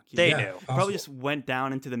that rock. They knew. Probably just went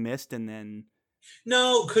down into the mist and then.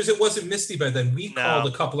 No, because it wasn't misty by then. We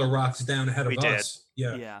called a couple of rocks down ahead of us.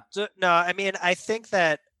 Yeah. So, no, I mean, I think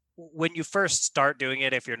that when you first start doing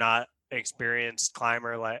it, if you're not an experienced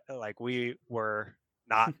climber like we were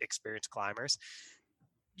not experienced climbers,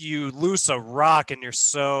 you loose a rock and you're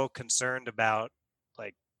so concerned about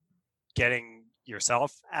getting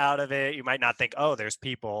yourself out of it. You might not think, oh, there's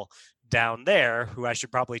people down there who I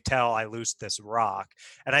should probably tell I loosed this rock.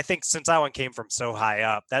 And I think since that one came from so high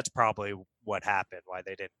up, that's probably what happened, why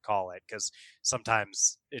they didn't call it, because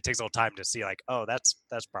sometimes it takes a little time to see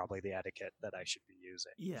that's probably the etiquette that I should be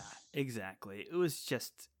using. Yeah, exactly. It was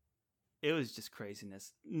just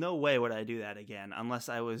craziness. No way would I do that again unless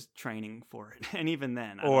I was training for it. And even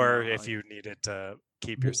then, or if you needed to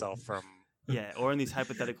keep yourself from or in these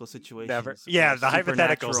hypothetical situations. Never. Yeah, the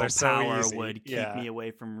hypotheticals are so easy. Would keep me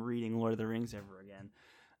away from reading Lord of the Rings ever again.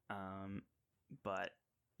 But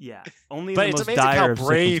yeah, only. But the it's most amazing dire how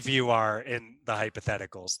brave you are in the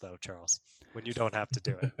hypotheticals, though, Charles. When you don't have to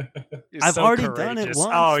do it, I've already done it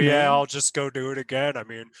once. Oh yeah, I'll just go do it again. I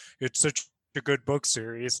mean, it's such a good book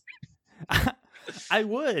series. I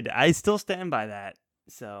would. I still stand by that.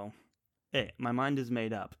 So. Hey, my mind is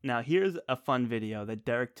made up. Now, here's a fun video that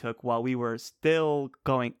Derek took while we were still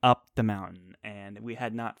going up the mountain, and we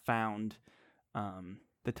had not found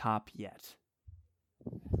the top yet.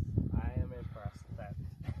 I am impressed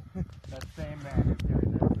that same man is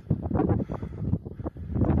doing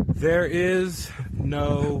this. There is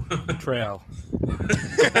no trail.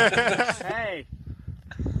 Hey!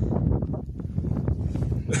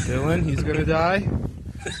 Dylan, he's gonna die.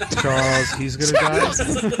 Charles, he's gonna die.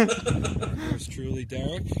 There's truly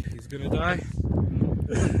Derek, he's gonna die.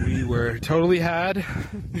 We were totally had.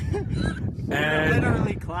 And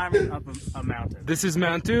Literally climbing up a mountain. this is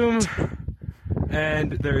Mount Doom,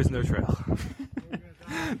 and there is no trail.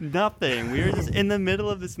 Nothing. We were just in the middle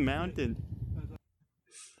of this mountain.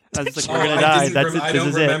 I was like, Oh, we're gonna I die. didn't That's it. I This don't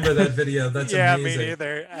is remember it. that video. That's Yeah, amazing. me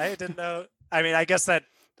neither. I didn't know. I mean, I guess that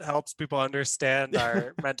helps people understand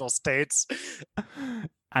our mental states.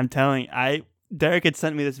 I'm telling. Derek had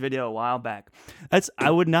sent me this video a while back. I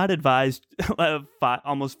would not advise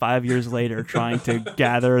almost 5 years later trying to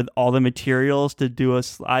gather all the materials to do a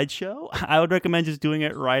slideshow. I would recommend just doing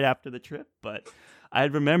it right after the trip. But I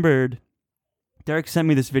had remembered Derek sent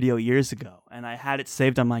me this video years ago, and I had it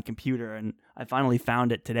saved on my computer, and I finally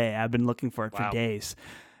found it today. I've been looking for it for Wow. days.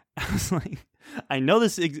 I was like, I know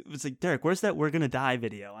this. It was like, Derek, where's that "We're Gonna Die"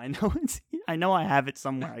 video? I know I have it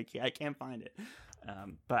somewhere. I can't find it.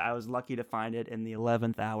 But I was lucky to find it in the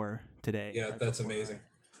 11th hour today. Yeah, that's amazing.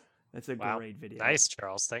 That's a Wow. great video. Nice,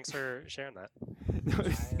 Charles. Thanks for sharing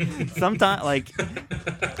that. Sometimes, like,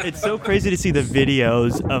 it's so crazy to see the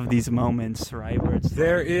videos of these moments, right? Where it's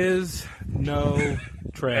There is no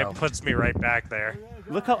trail. It puts me right back there.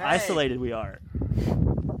 look how isolated we are.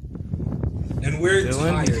 And we're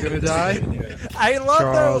Dylan, tired. he's gonna die. Yeah. I love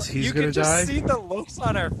Charles, though. he's You gonna can just die. see the looks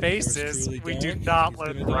on our faces. truly We do Derek, not he's look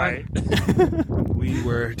gonna die. right. We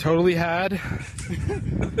were totally had.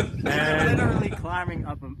 And Literally climbing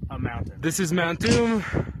up a mountain. this is Mount Doom,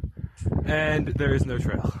 and there is no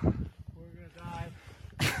trail.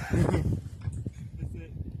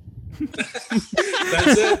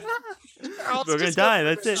 That's it. Charles We're gonna just die.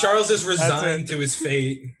 goes- That's it. Charles is resigned to his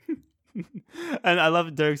fate. And I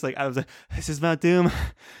love Derek's like, I was like, this is Mount Doom.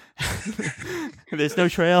 There's no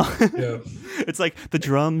trail. Yeah. It's like the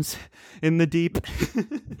drums in the deep.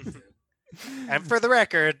 And for the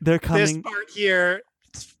record, They're this coming. part here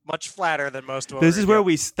is much flatter than most of what This we're is where doing.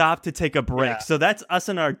 we stop to take a break. Yeah. So that's us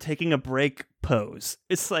in our taking a break pose.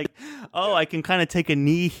 It's like, oh, I can kind of take a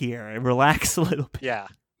knee here and relax a little bit. Yeah.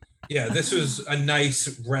 Yeah, this was a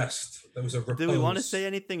nice rest. That was a repose. Do we want to say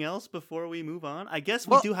anything else before we move on? I guess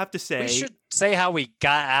we Well, do have to say. We should say how we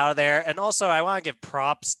got out of there, and also I want to give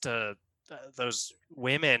props to those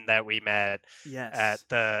women that we met Yes.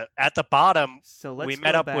 at the bottom. So let's we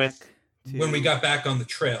met go up with- back when we to- got back on the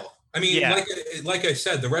trail. I mean, Yeah. like I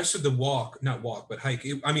said, the rest of the not walk, but hike.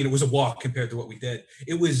 It was a walk compared to what we did.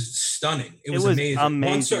 It was stunning. It was amazing.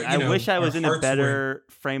 Once, I wish I our was in a hearts were- better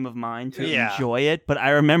frame of mind to Yeah. enjoy it, but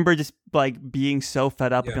I remember just like being so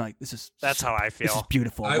fed up, Yeah. being like, "This is That's how I this is feel.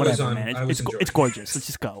 beautiful. I was Whatever, on- man. I was It's enjoying gorgeous. Let's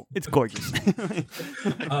just go. It's gorgeous."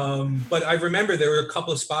 But I remember there were a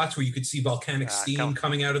couple of spots where you could see volcanic Ah, steam come-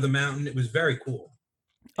 coming out of the mountain. It was very cool.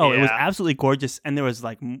 Oh, it was Yeah. absolutely gorgeous, and there was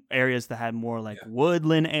like areas that had more like Yeah.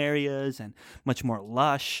 woodland areas and much more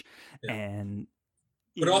lush, Yeah. and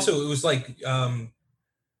But also, it was like,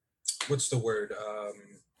 what's the word?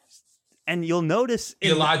 and you'll notice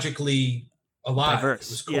in, Theologically alive. Diverse.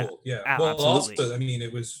 It was Yeah. cool. Yeah. Ah, Well, absolutely. also, I mean,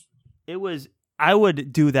 it was. it was. I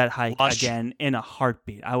would do that hike Lush. again in a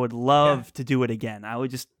heartbeat. I would love to do it again. I would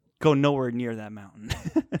just go nowhere near that mountain.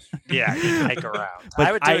 Yeah, you can hike around. But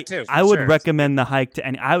I would do it too. for I would sure. recommend the hike to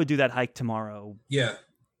any. I would do that hike tomorrow Yeah,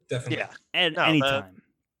 definitely. Yeah. at No, any the- time.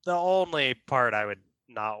 The only part I would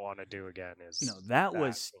not want to do again is No, that was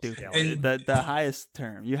was stupid. killing And- the highest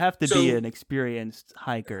term. You have to So- be an experienced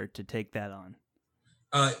hiker to take that on.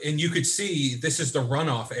 And you could see this is the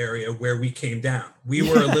runoff area where we came down. We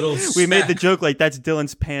were a little. We made the speck. joke like that's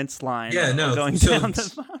Dylan's pants line. Yeah, no, going so- down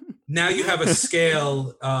the mountain. Now you have a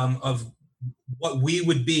scale of what we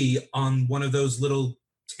would be on one of those little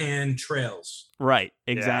tan trails. Right,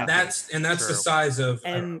 exactly. That's the True. size of.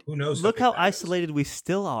 I don't And know, who knows? Look big how that is. isolated we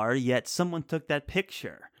still are, yet someone took that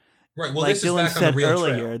picture. Right. Well, like this is Dylan back on said the real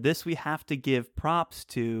earlier, trail. this we have to give props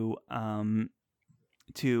to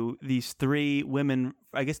these three women.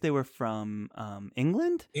 I guess they were from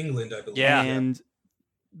England. England, I believe. Yeah. And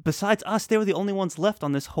besides us, they were the only ones left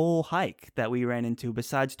on this whole hike that we ran into.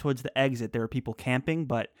 Besides towards the exit, there were people camping,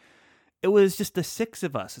 but it was just the six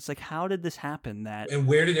of us. It's like, how did this happen? That And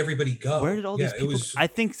where did everybody go? where did all Yeah, these people? It was, I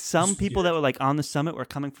think some was people that weird. were like on the summit were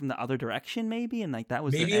coming from the other direction, maybe, and like that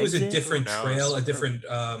was maybe their it was a exit. different Who knows? trail, a different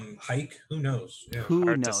hike. Who knows? Yeah. Who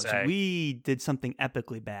Hard to knows? say. We did something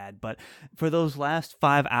epically bad, but for those last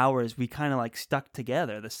 5 hours, we kind of like stuck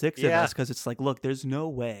together, the six of Yeah. us, because it's like, look, there's no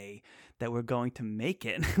way that we're going to make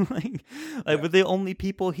it. like we're the only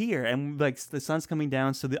people here, and like the sun's coming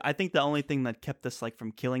down. So I think the only thing that kept us like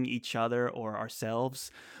from killing each other or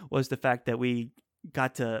ourselves was the fact that we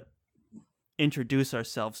got to introduce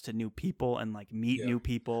ourselves to new people and like meet Yeah. new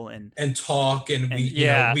people and talk and we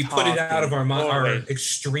yeah, we put it talk out of our mind, our totally.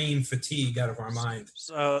 extreme fatigue out of our mind.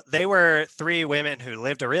 So they were three women who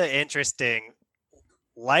lived a really interesting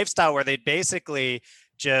lifestyle where they'd basically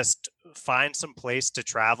just find some place to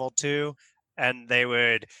travel to, and they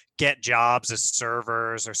would get jobs as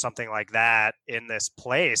servers or something like that in this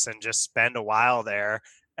place and just spend a while there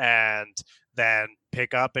and then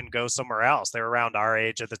pick up and go somewhere else. They were around our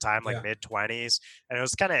age at the time, like Yeah. mid-20s, and it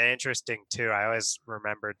was kind of interesting too. I always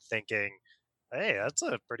remembered thinking, hey, that's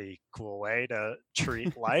a pretty cool way to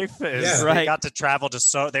treat life. Is Yeah. they Right. got to travel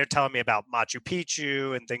to they're telling me about Machu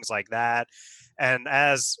Picchu and things like that. And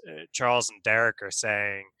as Charles and Derek are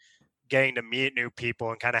saying, getting to meet new people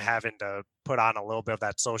and kind of having to put on a little bit of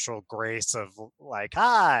that social grace of like,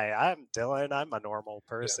 hi, I'm Dylan, I'm a normal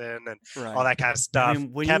person, and all that kind of stuff. I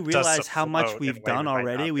mean, when you kept us realize how much afloat in we've a way done we might not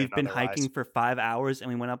already, have we've been otherwise. hiking for 5 hours and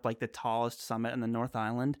we went up like the tallest summit in the North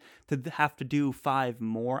Island. To have to do 5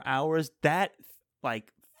 more hours, that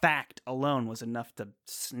like fact alone was enough to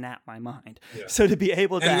snap my mind. Yeah. So to be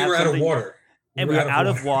able to And we have were out of something- water. and we were out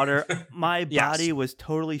of water. My Yes. body was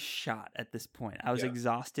totally shot at this point. I was Yeah.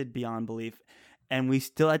 exhausted beyond belief. And we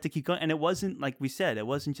still had to keep going. And it wasn't, like we said, it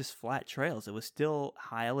wasn't just flat trails. It was still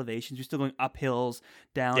high elevations. We're still going up hills,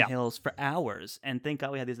 down hills for hours. And thank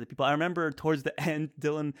God we had these other people. I remember towards the end,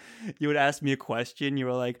 Dylan, you would ask me a question. You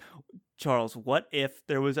were like, Charles, what if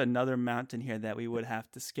there was another mountain here that we would have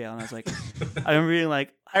to scale? And I was like, I remember being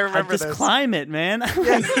like, I remember just this. climb it, man.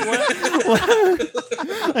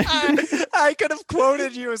 I could have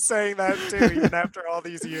quoted you as saying that too, even after all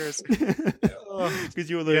these years. Because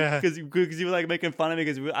you were like, Yeah. because you were like making fun of me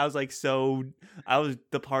because I was like I was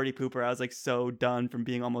the party pooper. I was like so done from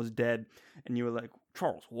being almost dead, and you were like,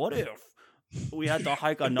 Charles, what if we had to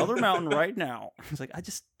hike another mountain right now? I was like, I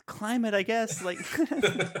just climb it, I guess. Like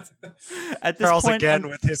at this Charles point, again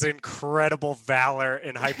with his incredible valor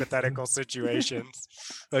in hypothetical situations.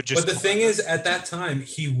 But the thing is, at that time,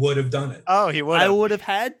 he would have done it. Oh, he would I have. would have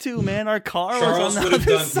had to, man. Our car Charles was on the would have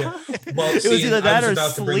other done. side. Yeah. Well, It was see, either I that was or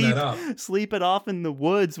about to bring that up. sleep it off in the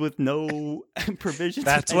woods with no provisions.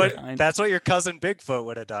 That's of what any kind. that's what your cousin Bigfoot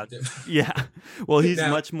would have done. Yeah. Well, he's Now-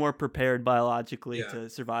 much more prepared biologically Yeah. to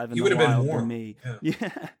survive in He the would have been wild than warm. me. Yeah.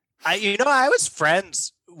 Yeah. I was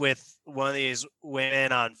friends with one of these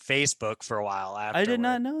women on Facebook for a while after. I did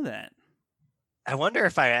not know that. I wonder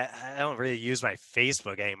if I don't really use my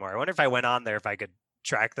Facebook anymore. I wonder if I went on there if I could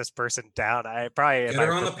track this person down. I probably, if Get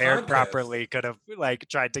her I on the prepared podcast. properly, could have like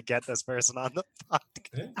tried to get this person on the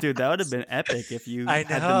podcast. Dude, that would have been epic if you I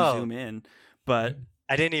had know. them zoom in. But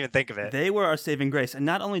I didn't even think of it. they were our saving grace. And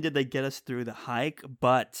not only did they get us through the hike,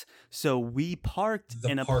 but so we parked The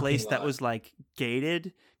in a parking place that lot. was like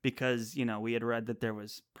gated because, you know, we had read that there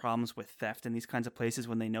was problems with theft in these kinds of places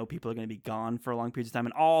when they know people are going to be gone for a long period of time.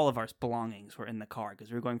 And all of our belongings were in the car because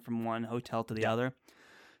we were going from one hotel to the other.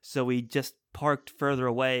 So we just parked further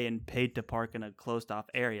away and paid to park in a closed off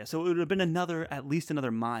area. So it would have been at least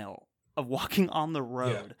another mile of walking on the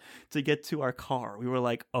road to get to our car. We were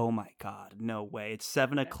like, oh my God, no way. It's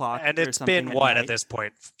 7 o'clock. And or it's something been what night. at this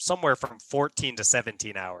point? Somewhere from 14 to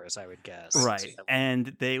 17 hours, I would guess. Right. And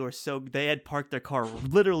they had parked their car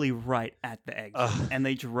literally right at the exit. Ugh. And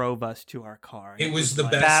they drove us to our car. And It was the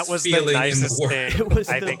like- best That was the feeling in the nicest world. thing It was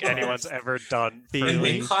I the think anyone's best ever done. for feeling. And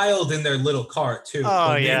they me. piled in their little car too.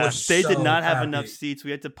 Oh, and yeah. were They did so not have happy. enough seats.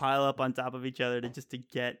 We had to pile up on top of each other to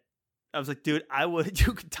get. I was like, dude,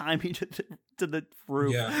 you could tie me to the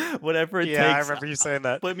roof, Yeah. whatever it Yeah, I takes. remember you saying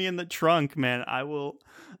that. Put me in the trunk, man. I'll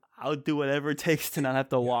do whatever it takes to not have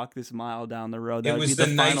to walk this mile down the road. That It would was be the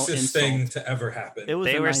the final nicest insult. thing to ever happen. It was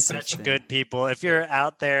They the were nicest such thing. good people. If you're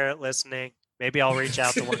out there listening, maybe I'll reach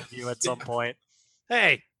out to one of you at some point.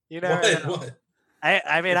 Hey, you know, What?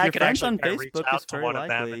 I mean, If I you're could friends actually on probably reach Facebook, out it's to very one of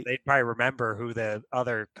them, likely. and they'd probably remember who the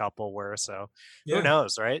other couple were. So Yeah. who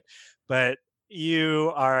knows, right? But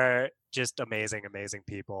you are just amazing, amazing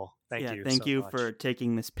people. Thank you. Thank so you much. for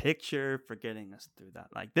taking this picture, for getting us through that.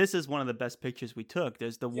 Like, this is one of the best pictures we took.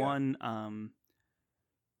 There's the one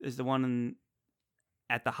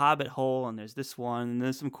at the Hobbit Hole, and there's this one, and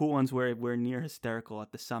there's some cool ones where we're near hysterical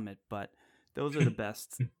at the summit, but those are the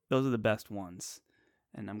best. Those are the best ones.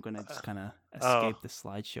 And I'm gonna just kind of escape the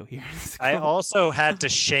slideshow here. I also had to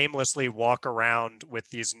shamelessly walk around with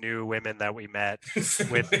these new women that we met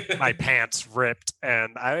with my pants ripped,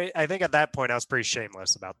 and I think at that point I was pretty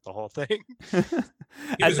shameless about the whole thing.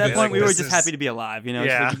 At that point, we were this just is- happy to be alive. You know, It's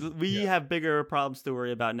Yeah. like, we have bigger problems to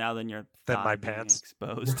worry about now than your Than thigh my being pants.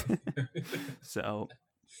 exposed. So,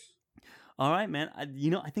 all right, man.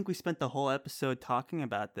 I think we spent the whole episode talking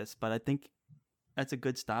about this, but I think that's a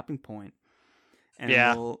good stopping point. And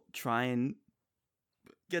Yeah. we'll try and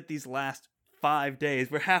get these last 5 days.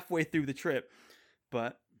 We're halfway through the trip,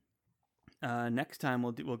 but next time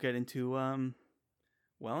we'll get into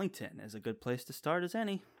Wellington as a good place to start as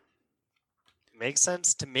any. Makes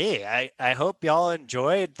sense to me. I hope y'all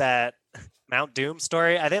enjoyed that Mount Doom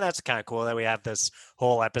story. I think that's kind of cool that we have this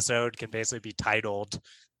whole episode can basically be titled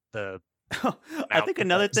the. I think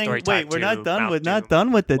another thing. Story Wait, Time we're not 2, done Mount with Doom. not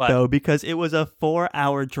done with it What? though, because it was a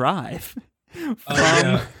 4-hour drive. Oh,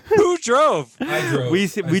 yeah. Who drove? I drove. we I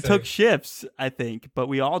took think. shifts, I think, but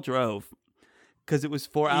we all drove because it was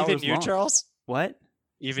 4 hours Even you, long. Charles? What?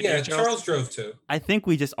 Even Yeah, you, Charles? Charles drove too. I think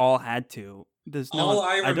we just all had to. There's no. All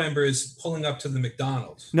I don't- remember is pulling up to the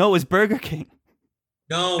McDonald's. No, it was Burger King.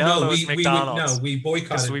 No, No, it was we McDonald's. we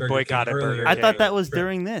boycotted. we Burger boycotted King Burger earlier. I Okay. thought that was Trip.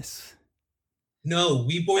 during this. No,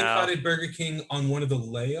 we boycotted Burger King on one of the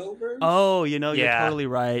layovers. Oh, you're Yeah. totally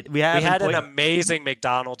right. We We had an boy- amazing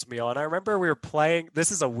McDonald's meal, and I remember we were playing. This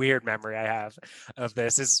is a weird memory I have of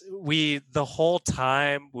this. Is we the whole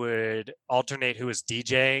time would alternate who was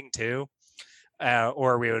DJing too,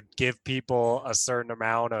 or we would give people a certain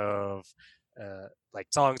amount of like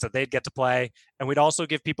songs that they'd get to play, and we'd also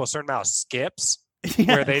give people a certain amount of skips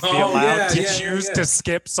where they'd be Oh, allowed yeah, to yeah, choose yeah. to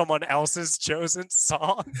skip someone else's chosen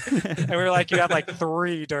song. And we were like, you had like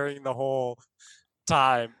 3 during the whole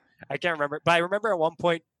time. I can't remember, but I remember at one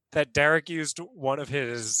point that Derek used one of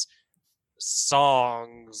his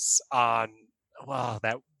songs on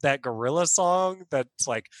that gorilla song that's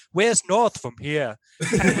like, "Where's north from here?"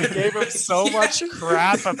 And we gave him so Yeah. much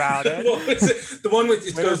crap about it. What was it? The one with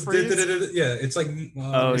it Glitter goes. Freeze? Yeah, it's like.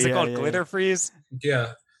 Oh, Is it yeah, called yeah, Glitter Freeze?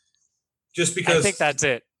 Yeah. Just because I think that's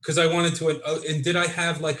it. because I wanted to. And did I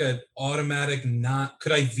have like an automatic not?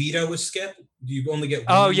 Could I veto a skip? Do you only get?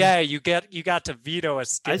 Oh one? yeah, you got to veto a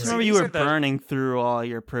skip. I just remember These you were are the- burning through all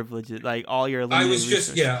your privileges, like all your. I limited was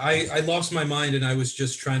just resources. I lost my mind and I was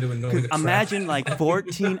just trying to annoy the crap. Imagine like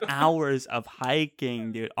 14 hours of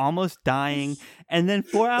hiking, dude, almost dying, and then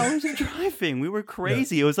 4 hours of driving. We were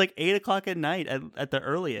crazy. It was like 8:00 at night at the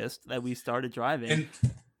earliest that we started driving. And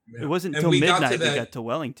it wasn't and until we got to midnight we that- got to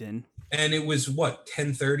Wellington. And it was what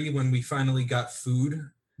 10:30 when we finally got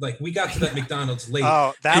food. Like we got to that McDonald's late.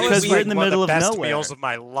 Oh, that Because was we're like in the one middle of the of best nowhere. meals of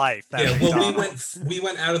my life. That Yeah, well, McDonald's. we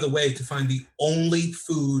went out of the way to find the only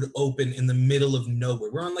food open in the middle of nowhere.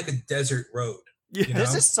 We're on like a desert road. Yeah. You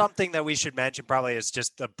This know? is something that we should mention. Probably is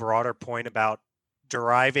just a broader point about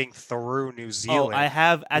driving through New Oh, Zealand. I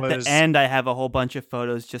have at was- the end. I have a whole bunch of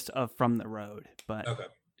photos just of from the road, but Okay.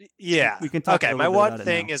 Yeah. we can talk. Okay. a My little bit one about it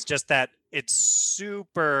thing now. is just that it's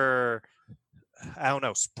super. I don't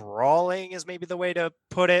know. Sprawling is maybe the way to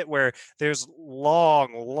put it. Where there's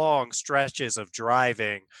long stretches of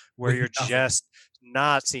driving where With you're nothing. just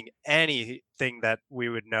not seeing anything that we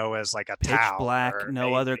would know as like a pitch town. black, or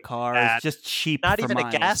no other anything cars, that- just sheep. Not for even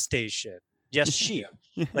miles. a gas station. Just sheep.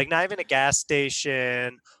 Yeah. Like not even a gas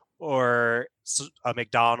station or a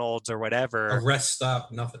McDonald's or whatever. A rest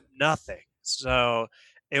stop, nothing. Nothing. So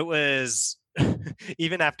it was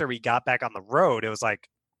even after we got back on the road, it was like,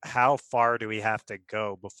 how far do we have to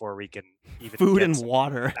go before we can even Food get and some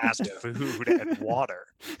water. fast food and water?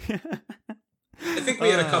 I think we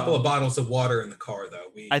had a couple of bottles of water in the car though.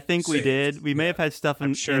 I think we saved. did. We may have had stuff I'm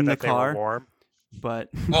in sure the that they were car, warm. but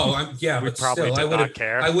Oh, yeah, We but probably still, did I would not have.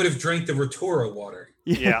 care. I would have drank the Rotora water.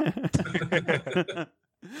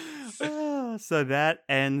 So that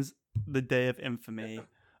ends the day of infamy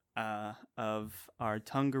of our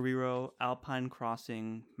Tongariro Alpine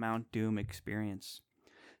Crossing Mount Doom experience.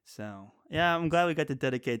 So yeah, I'm glad we got to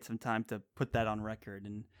dedicate some time to put that on record,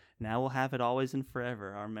 and now we'll have it always and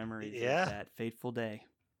forever. Our memories Yeah. of that fateful day.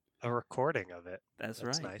 A recording of it. That's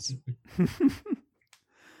That's right. nice.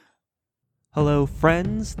 Hello,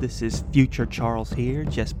 friends. This is Future Charles here,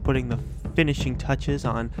 just putting the finishing touches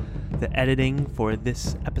on the editing for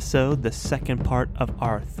this episode, the second part of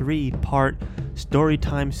our 3-part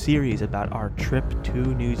storytime series about our trip to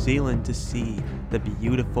New Zealand to see the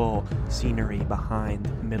beautiful scenery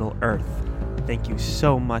behind Middle Earth. Thank you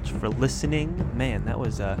so much for listening. Man, that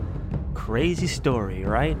was a crazy story,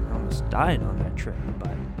 right? I almost died on that trip,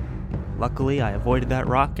 but luckily, I avoided that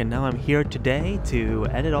rock, and now I'm here today to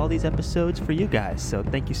edit all these episodes for you guys. So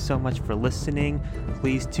thank you so much for listening.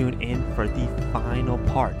 Please tune in for the final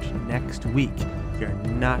part next week. You're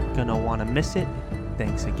not going to want to miss it.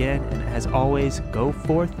 Thanks again, and as always, go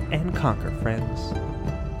forth and conquer, friends.